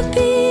have to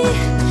be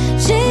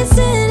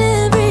chasing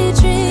every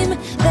dream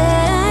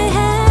that I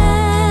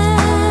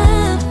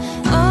have.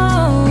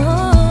 Oh, no.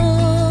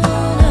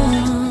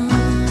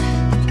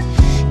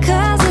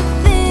 'Cause the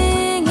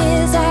thing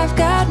is, I've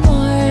got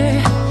more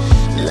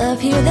love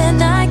here than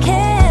I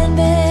can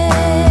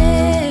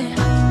bear.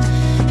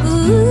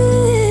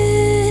 Ooh.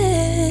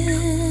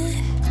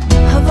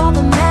 Of all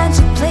the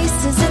magic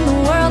places in the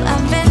world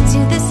I've been to,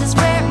 this is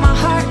where my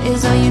heart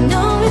is. Oh, you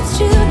know it's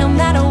true. No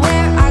matter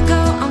where I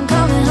go, I'm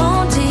coming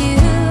home to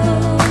you.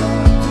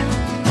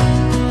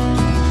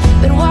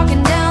 Been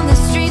walking down the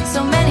street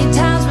so many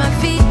times, my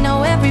feet know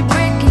every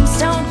brick and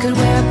stone. Could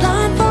wear a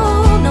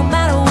blindfold. No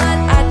matter what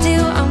I do,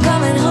 I'm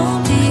coming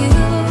home to you.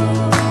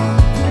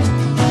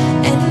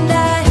 And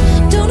I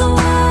don't know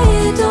why,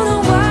 don't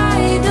know why,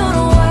 don't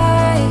know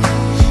why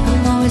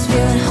I'm always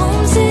feeling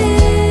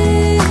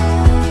homesick.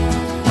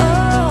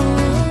 Oh,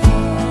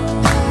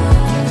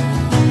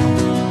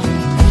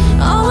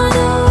 all I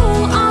know,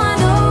 all I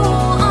know,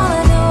 all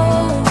I know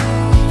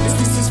is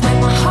this is where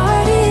my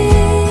heart is.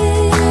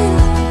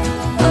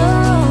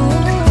 Oh,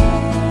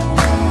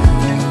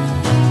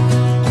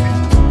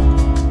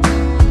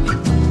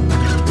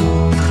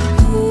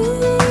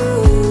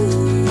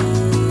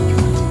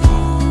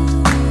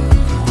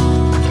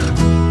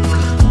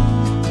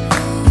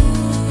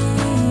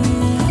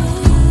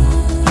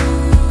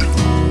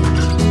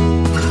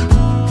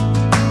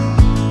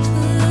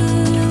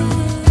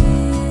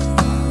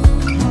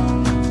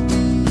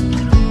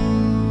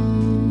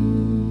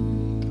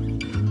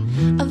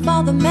 of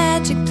all the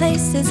magic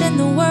places in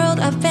the world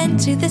I've been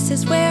to, this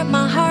is where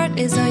my heart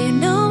is. Oh, you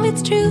know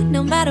it's true.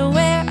 No matter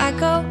where I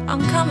go,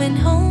 I'm coming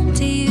home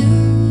to you.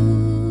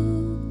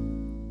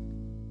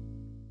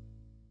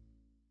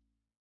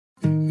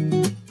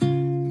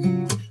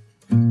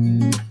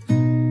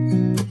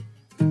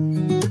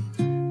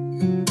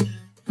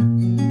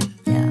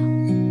 Yeah.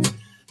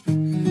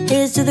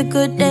 Here's to the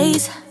good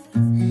days,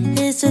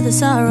 here's to the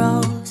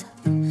sorrows.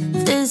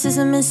 If this is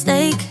a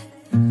mistake,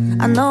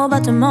 I know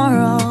about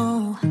tomorrow.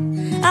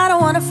 I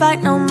don't wanna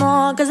fight no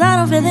more, 'cause I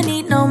don't feel the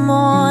need no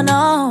more,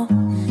 no.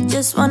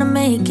 Just wanna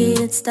make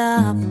it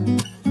stop.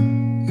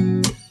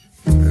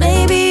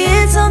 Maybe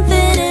it's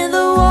something in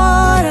the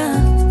water,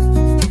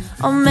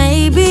 or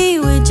maybe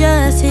we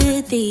just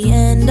hit the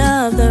end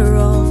of the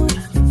road.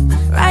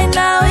 Right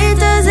now it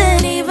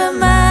doesn't even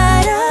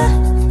matter.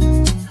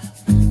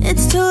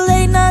 It's too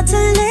late not to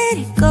let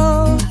it go.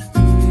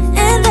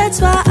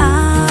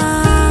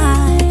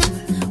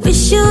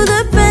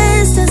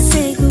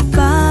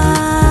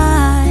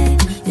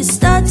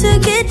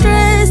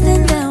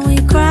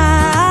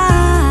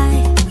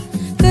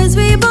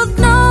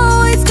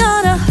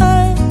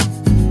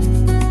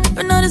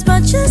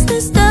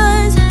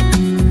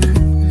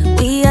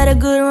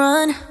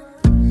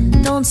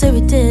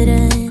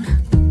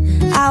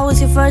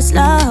 first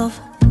love,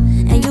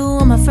 and you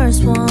were my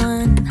first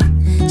one.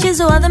 Cheers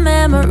to all the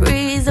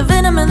memories, the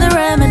venom and the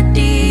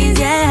remedies,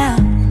 yeah.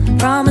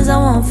 Promise I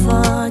won't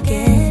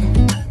forget,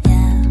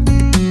 yeah.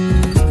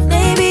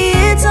 Maybe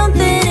it's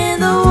something in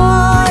the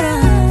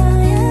water,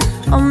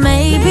 or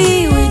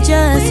maybe we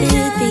just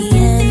hit the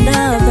end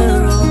of the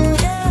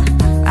road.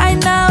 Right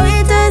now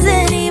it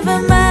doesn't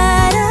even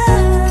matter.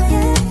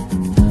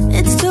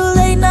 It's too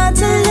late not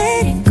to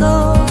let it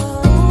go.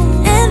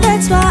 And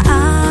that's why I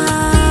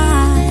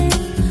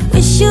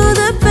wish you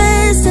the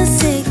best and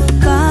say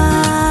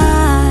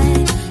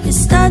goodbye. You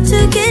start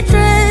to get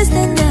dressed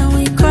and then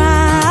we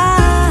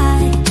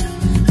cry,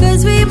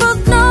 'cause we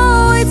both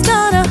know it's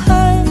gonna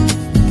hurt,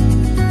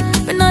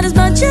 but not as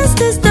much as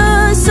this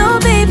does. So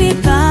baby,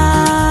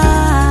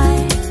 bye.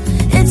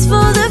 It's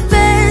for the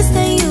best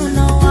and you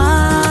know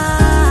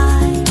why.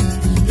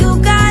 You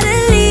gotta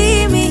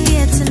leave me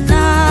here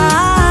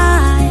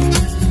tonight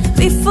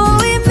before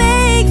we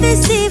make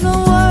this even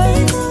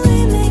worse.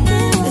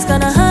 It's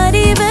gonna hurt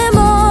even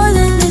more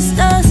than this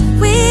does.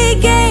 We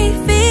gave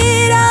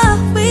it all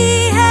we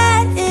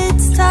had,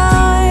 it's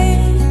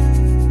time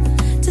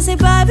to say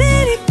bye,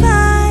 baby,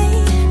 bye.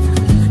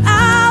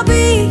 I'll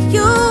be,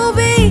 you'll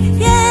be,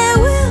 yeah,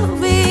 we'll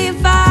be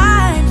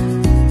fine.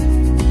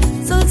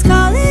 So let's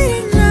call it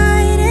a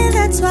night, and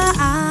that's why I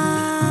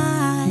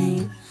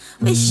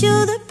wish you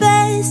the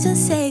best and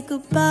say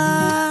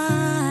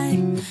goodbye.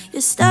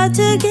 You start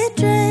to get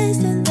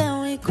dressed and then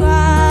we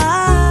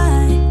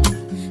cry,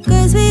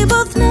 'cause we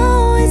both know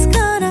it's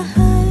gonna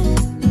hurt,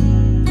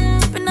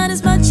 but not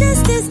as much as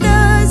this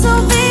does. So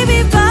baby,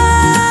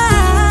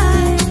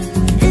 bye.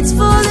 It's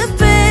for the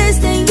best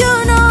and you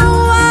know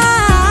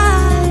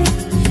why.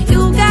 You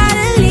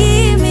gotta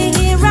leave me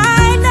here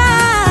right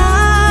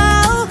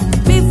now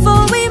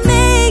before we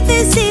make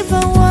this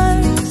even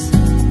worse.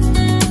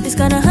 It's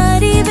gonna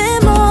hurt even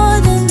more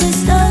than this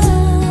does.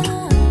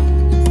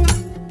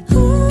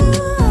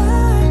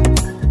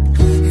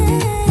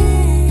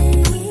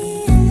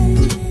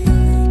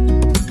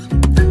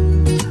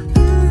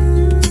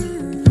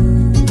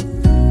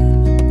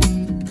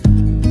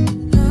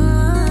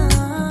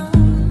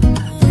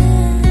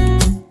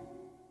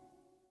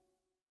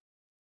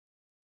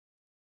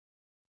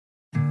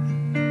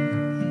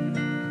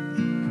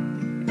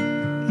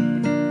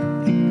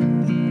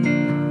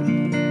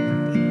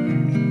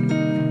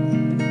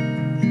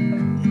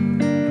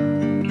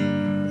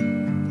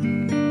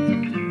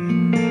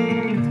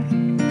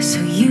 So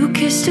you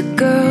kissed a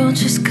girl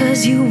just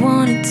 'cause you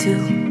wanted to.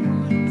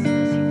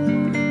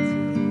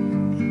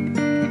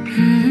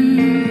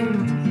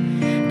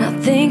 Not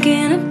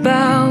thinking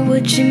about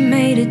what you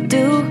made it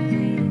do.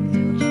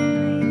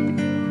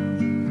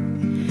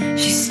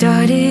 She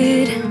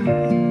started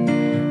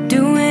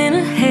doing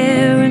her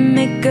hair and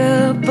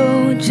makeup,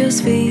 oh, just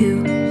for you.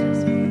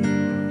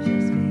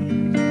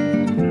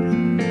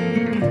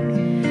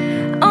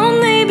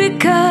 Only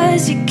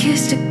because you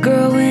kissed a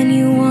girl when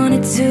you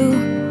wanted to.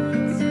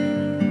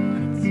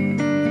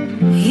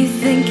 You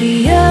think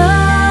you're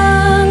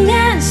young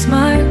and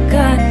smart,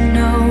 got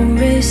no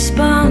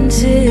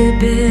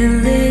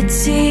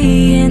responsibility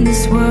in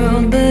this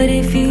world. But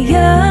if you're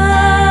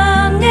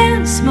young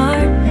and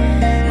smart,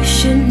 you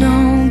should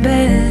know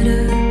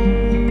better.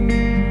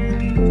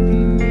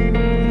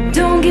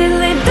 Don't get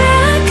laid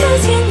back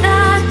 'cause you're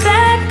not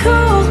that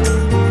cool.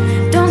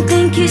 Don't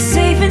think you're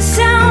safe and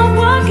sound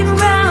walking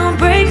around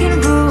breaking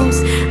rules.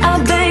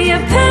 I'll bet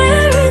your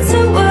parents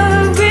are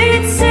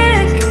worried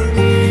sick.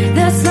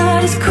 That's not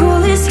as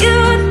cool as you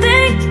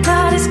think,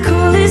 not as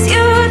cool as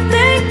you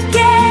think,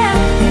 yeah.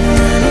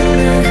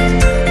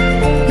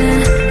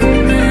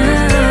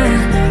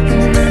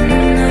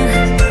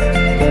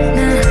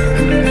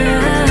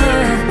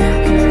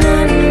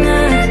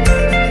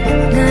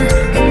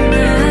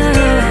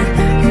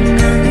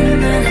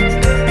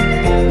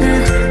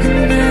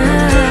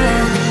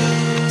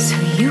 So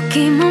you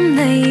came home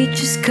late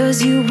just 'cause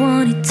you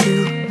wanted to.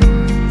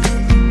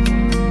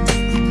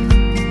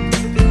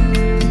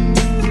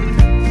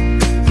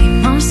 Your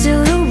mom's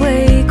still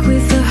awake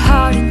with her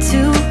heart in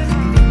two.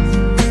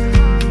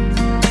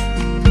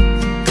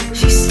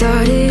 She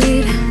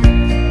started,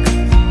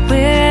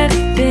 where have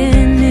you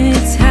been?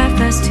 It's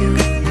 2:30.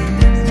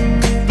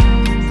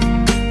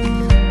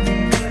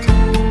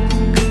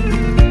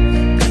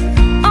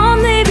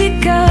 Only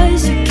because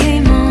you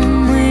came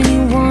home when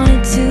you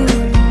wanted to.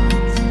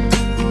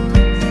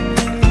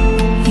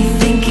 You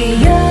think you're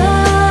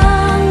young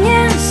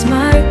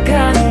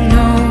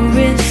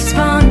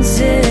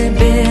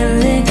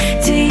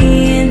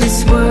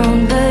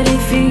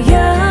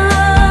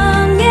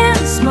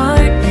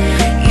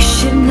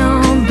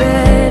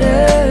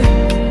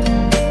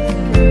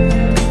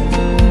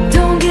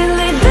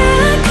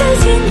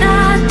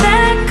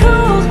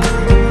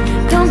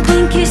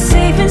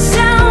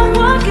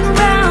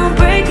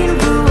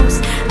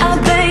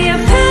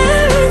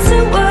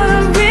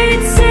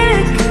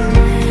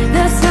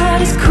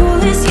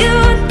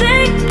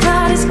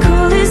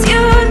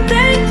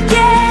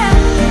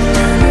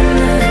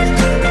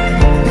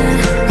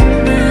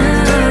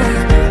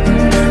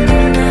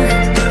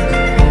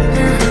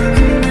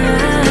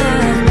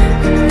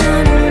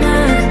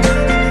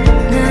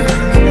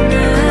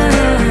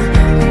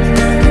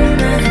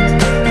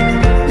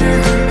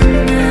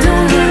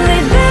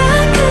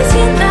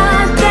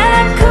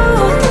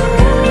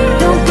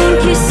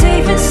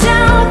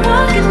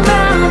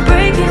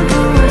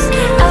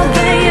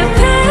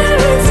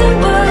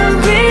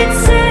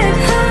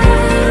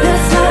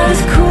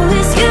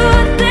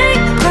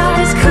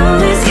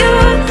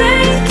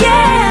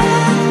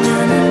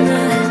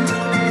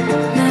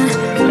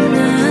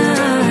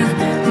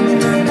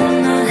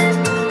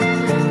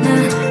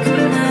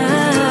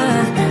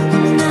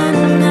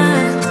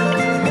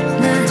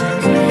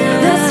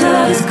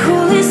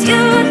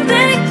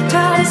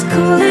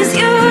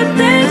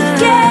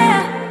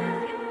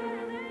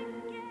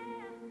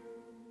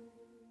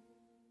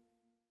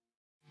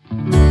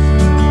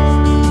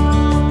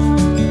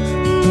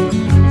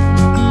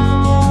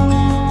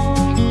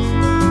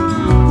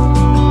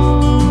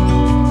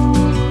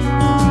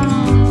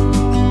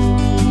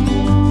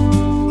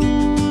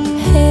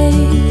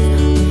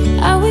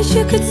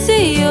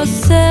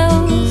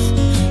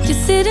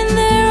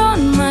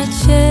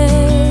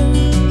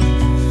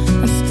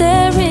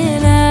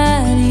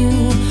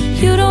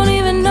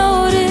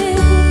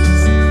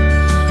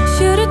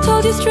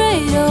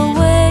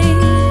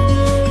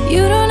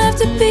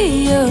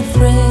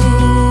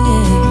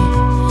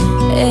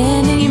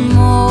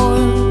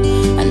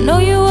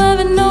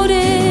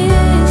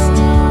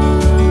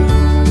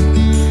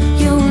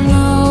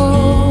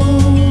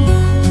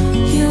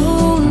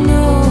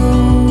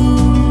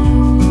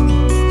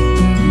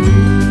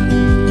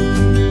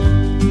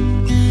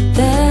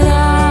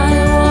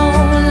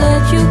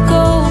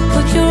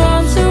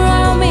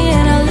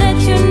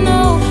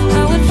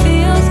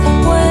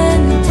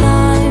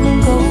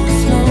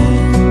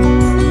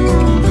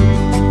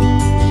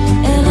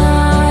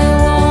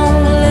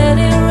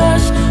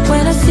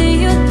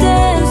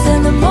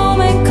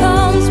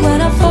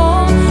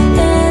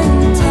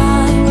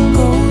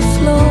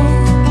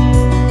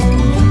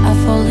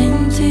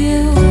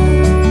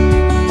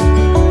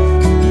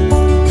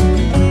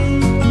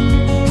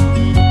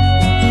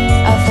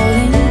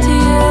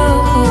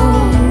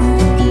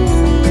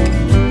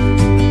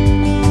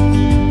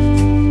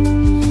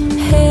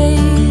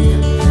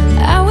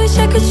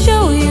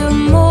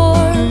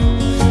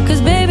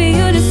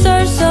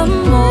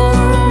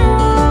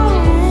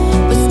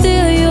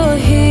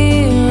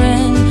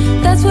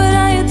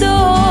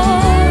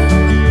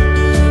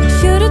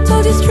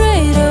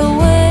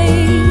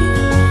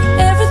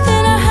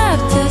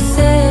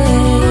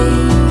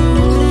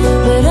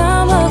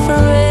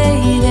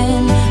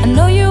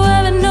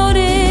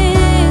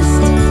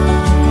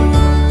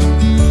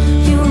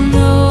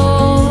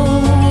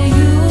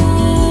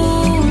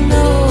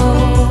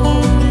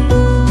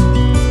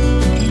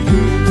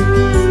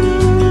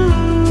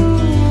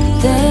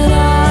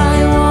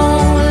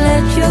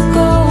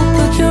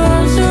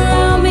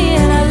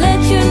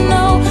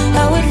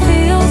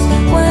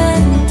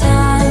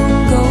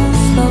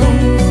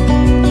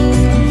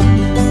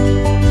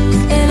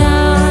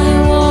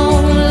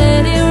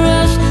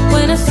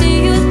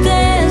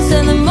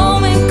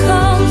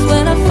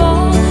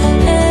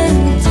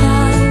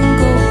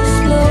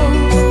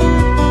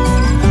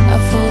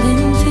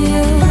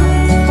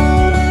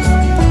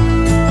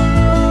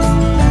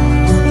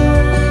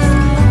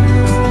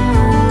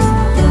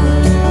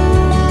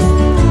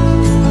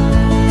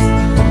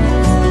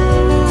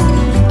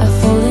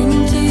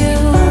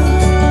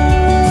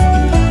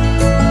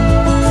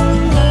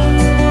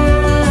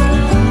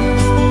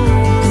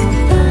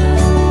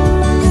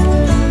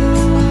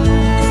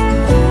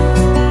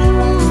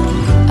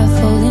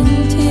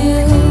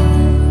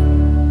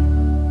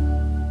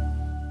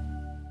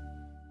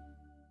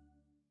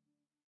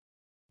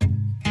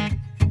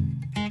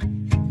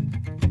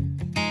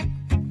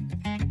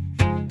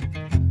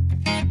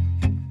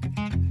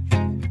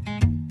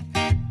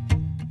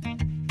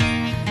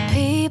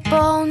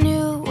people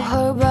knew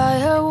her by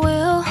her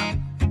will,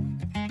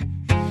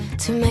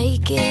 to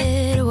make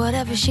it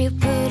whatever she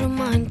put her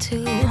mind to.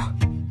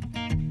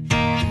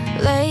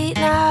 Late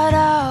night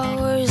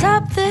hours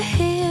up the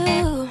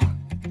hill,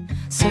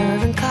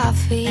 serving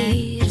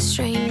coffee to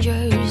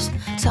strangers,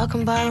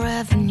 talking about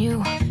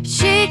revenue.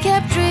 She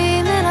kept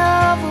dreaming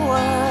of a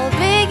world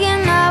big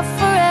enough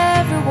for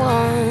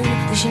everyone,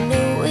 but she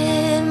knew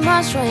it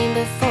must rain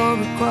before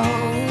it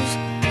grows.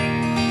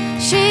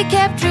 She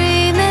kept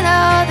dreaming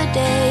of the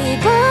day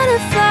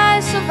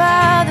butterflies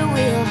survive the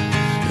wheel,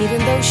 even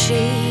though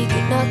she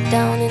got knocked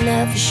down and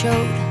never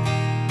showed.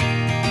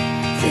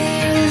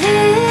 Dear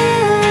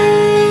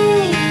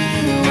Lily,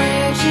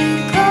 where'd you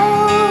go?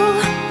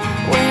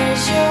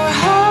 Where's your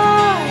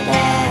heart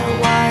at?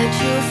 Why'd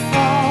you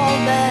fall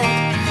back?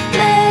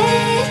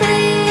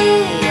 Lately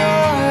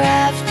your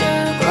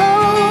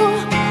afterglow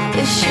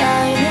is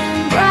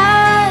shining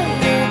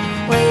brighter,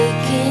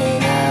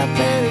 waking up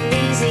an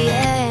easy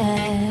egg.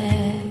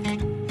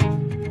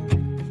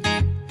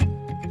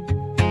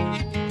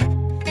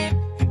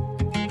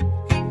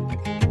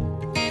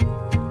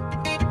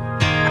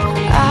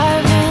 I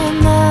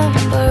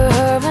remember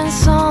her in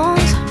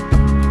songs,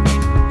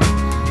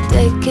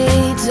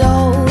 decades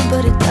old,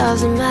 but it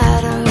doesn't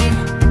matter.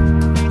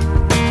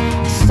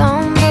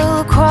 Stumble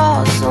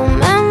across old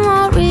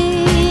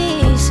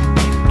memories,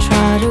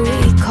 try to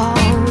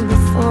recall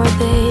before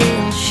they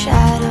all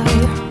shatter.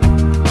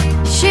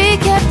 She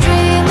kept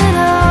dreaming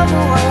of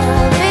a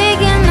world big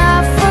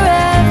enough for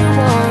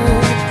everyone,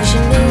 but she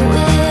knew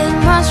it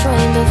must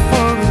rain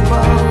before it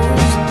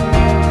grows.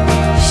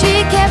 She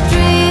kept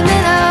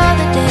dreaming of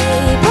the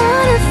day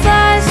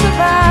butterflies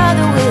survive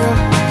the wheel,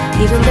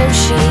 even though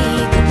she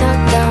got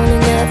knocked down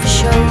and never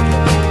showed.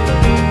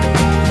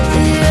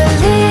 Dear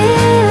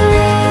Lily,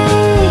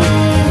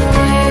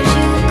 where'd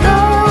you go?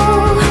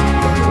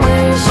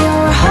 Where's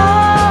your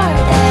heart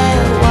at?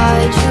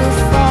 Why'd you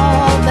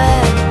fall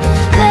back?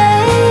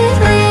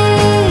 Lately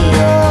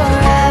your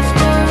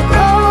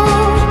afterglow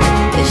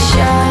is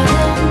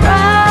shining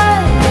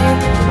brighter,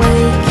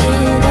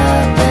 waking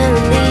up an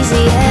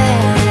easy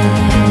egg.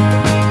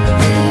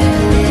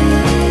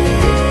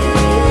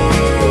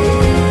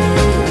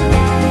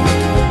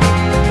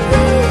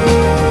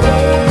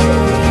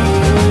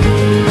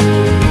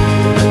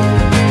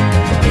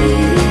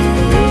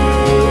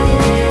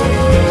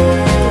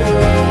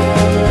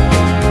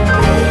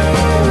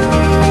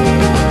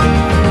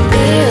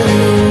 Dear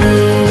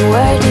Lily,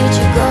 where did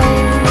you go?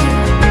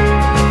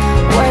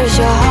 Where's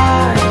your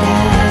heart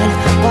at?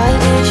 Why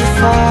did you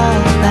fall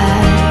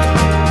back?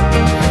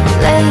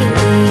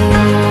 Lately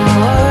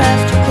your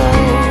afterglow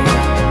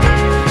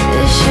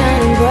is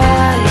shining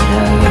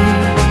brighter.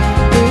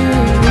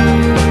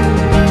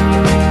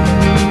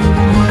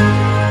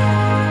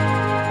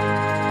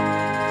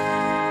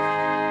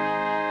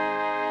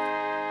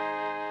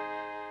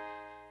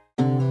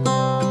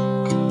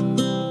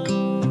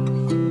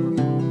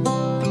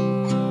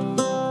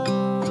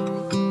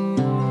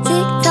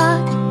 Tick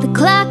tock, the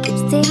clock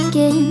keeps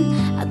ticking.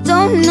 I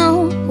don't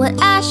know what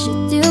I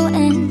should do,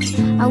 and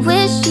I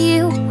wish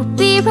you would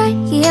be right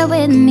here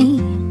with me.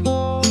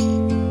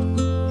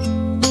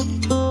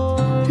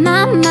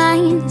 My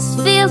mind is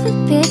filled with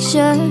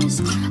pictures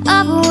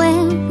of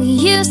when we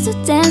used to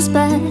dance,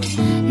 but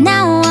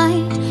now I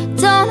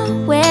don't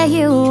know where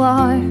you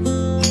are.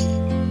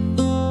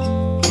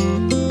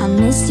 I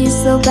miss you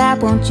so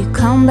bad, won't you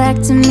come back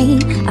to me?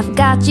 I've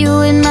got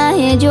you in my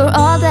head, you're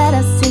all that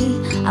I see.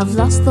 I've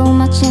lost all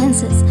my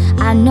chances,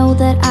 I know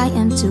that I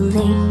am too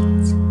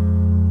late.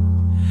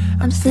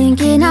 I'm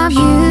thinking of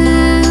you,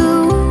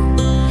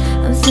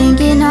 I'm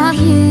thinking of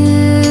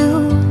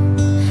you,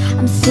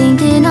 I'm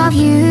thinking of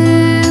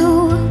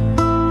you,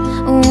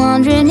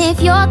 wondering if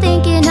you're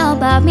thinking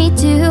about me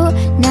too.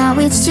 Now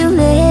it's too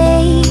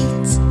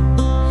late,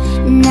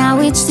 now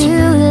it's too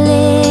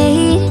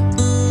late.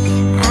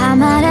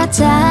 I'm out of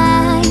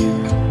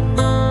time,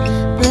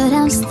 but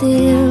I'm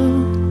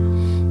still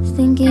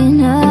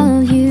thinking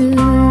of you.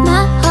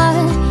 My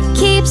heart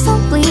keeps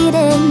on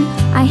bleeding,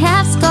 I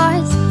have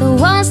scars, the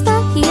ones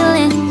not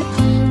healing.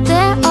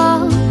 They're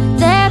all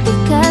there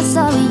because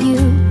of you.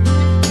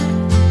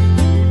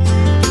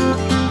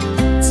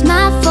 It's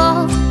my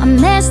fault, I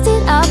messed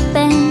it up,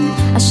 and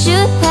I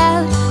should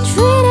have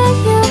treated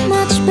you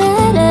much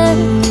better,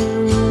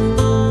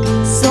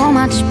 so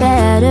much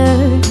better.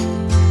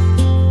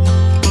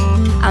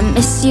 I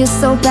miss you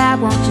so bad,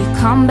 won't you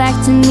come back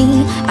to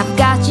me? I've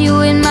got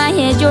you in my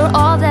head, you're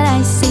all that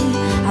I see.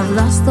 I've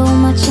lost all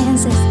my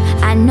chances,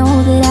 I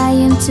know that I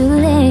am too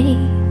late.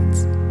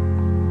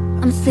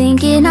 I'm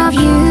thinking of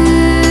you,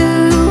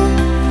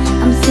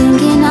 I'm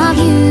thinking of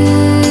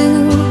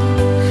you,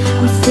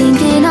 I'm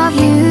thinking of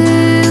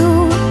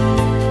you,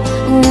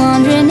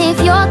 wondering if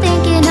you're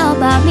thinking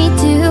about me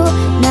too.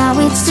 Now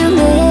it's too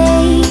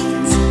late,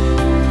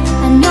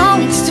 I know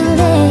it's too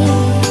late.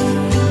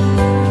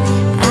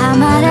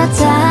 I'm out of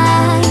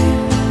time,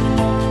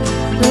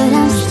 but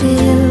I'm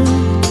still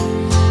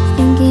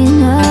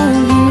thinking of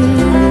you.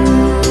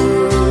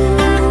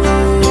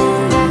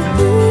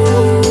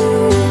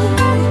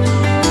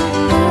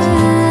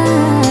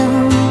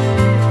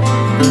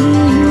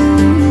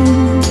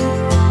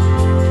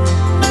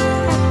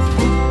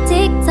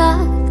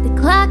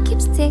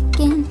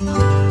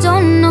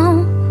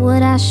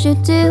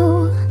 do.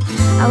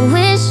 I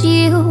wish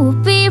you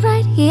would be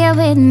right here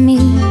with me.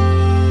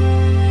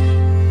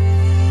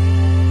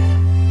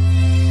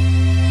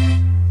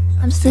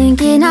 I'm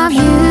thinking of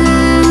you,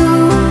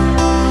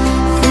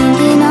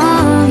 thinking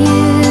of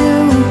you.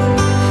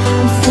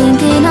 I'm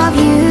thinking of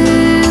you,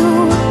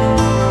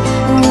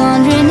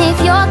 wondering if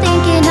you're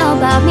thinking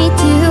about me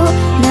too.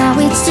 Now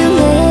it's too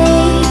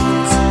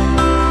late,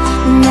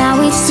 now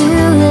it's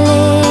too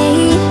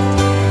late.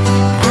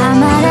 I'm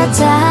out of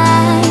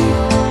time,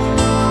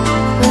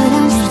 but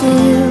I'm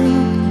still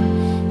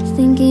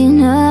thinking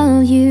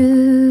of you.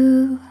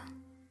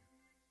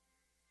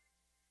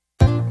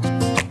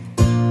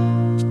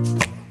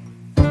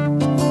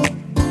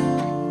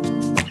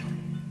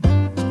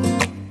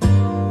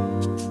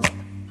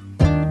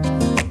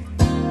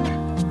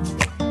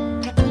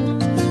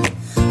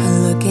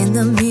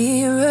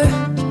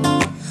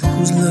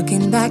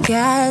 Back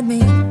at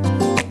me,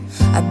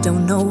 I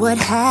don't know what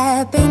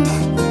happened.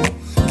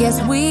 Guess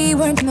we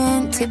weren't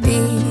meant to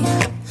be.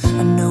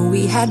 I know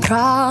we had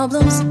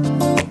problems,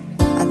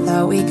 I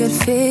thought we could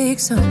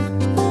fix them,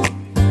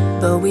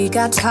 but we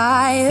got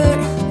tired.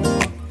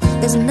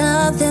 There's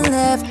nothing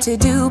left to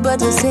do but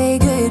to say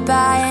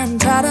goodbye and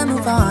try to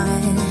move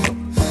on.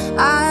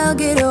 I'll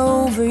get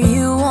over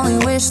you, only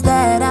wish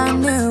that I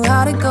knew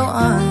how to go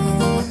on.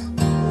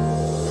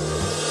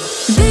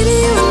 Baby,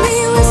 you and me,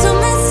 we're so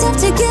messed up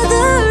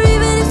together.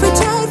 Even if we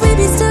tried, we'd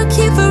be stuck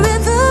here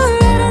forever.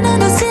 I don't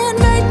understand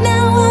right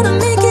now how to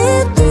make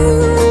it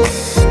through,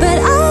 but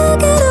I'll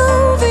get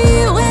over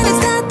you, and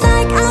it's not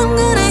like I'm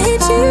gonna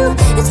hate you.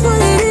 It's what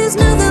it is,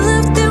 nothing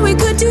left that we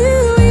could do.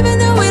 Even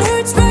though it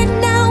hurts right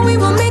now, we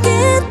will make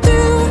it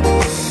through.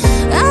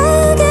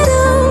 I'll get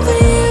over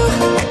you,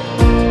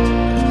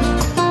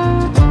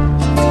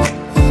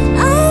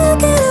 I'll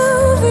get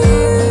over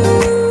you.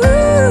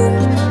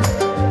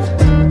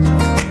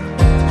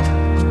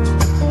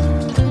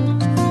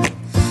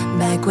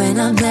 When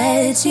I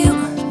met you,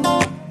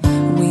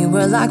 we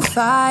were like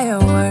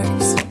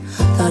fireworks.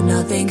 Thought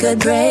nothing could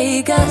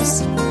break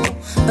us,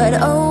 but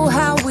oh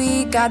how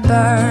we got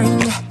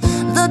burned.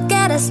 Look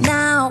at us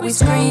now, we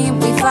scream,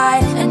 we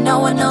fight, and no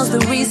one knows the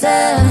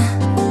reason.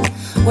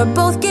 We're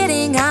both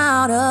getting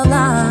out of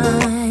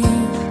line.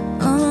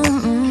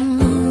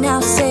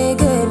 Now say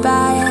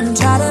goodbye and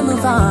try to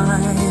move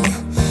on.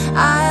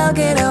 I'll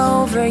get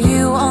over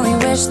you, only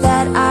wish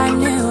that I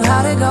knew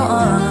how to go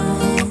on.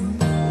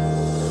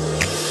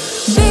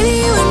 Baby,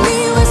 you and me,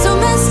 we're so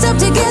messed up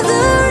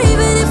together.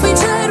 Even if we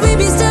tried, we'd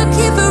be stuck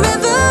here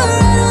forever.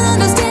 I don't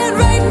understand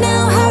right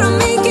now how to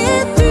make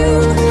it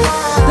through,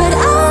 but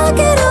I'll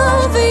get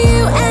over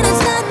you, and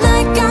it's not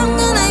like I'm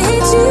gonna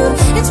hate you.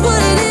 It's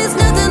what it is,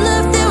 nothing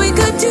left that we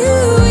could do.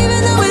 Even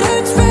though it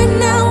hurts right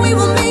now, we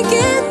will make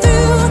it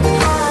through.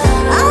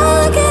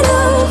 I'll get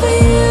over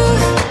you,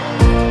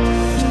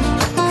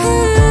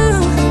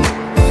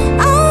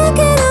 I'll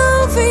get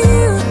over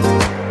you.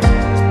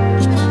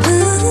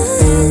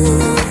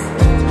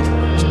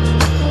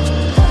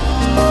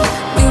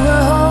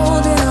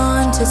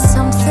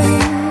 Something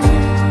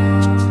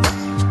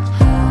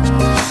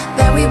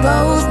that we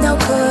both know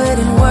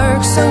couldn't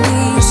work, so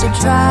we should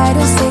try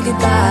to say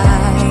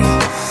goodbye.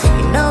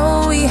 You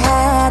know we had